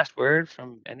 any last word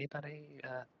from anybody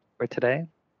for today?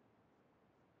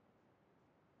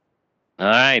 All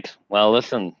right. Well,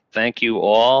 listen, thank you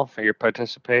all for your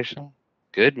participation.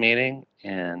 Good meeting.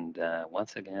 And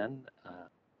once again,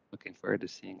 looking forward to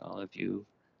seeing all of you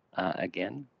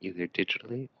again, either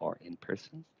digitally or in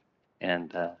person.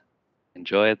 And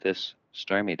enjoy this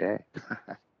stormy day.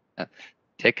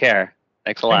 Take care.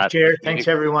 Thanks a lot. Thanks, Chair. Thanks,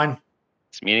 everyone.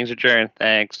 This meeting's adjourned.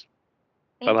 Thanks.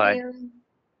 Bye-bye.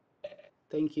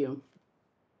 Thank you.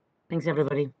 Thanks,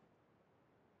 everybody.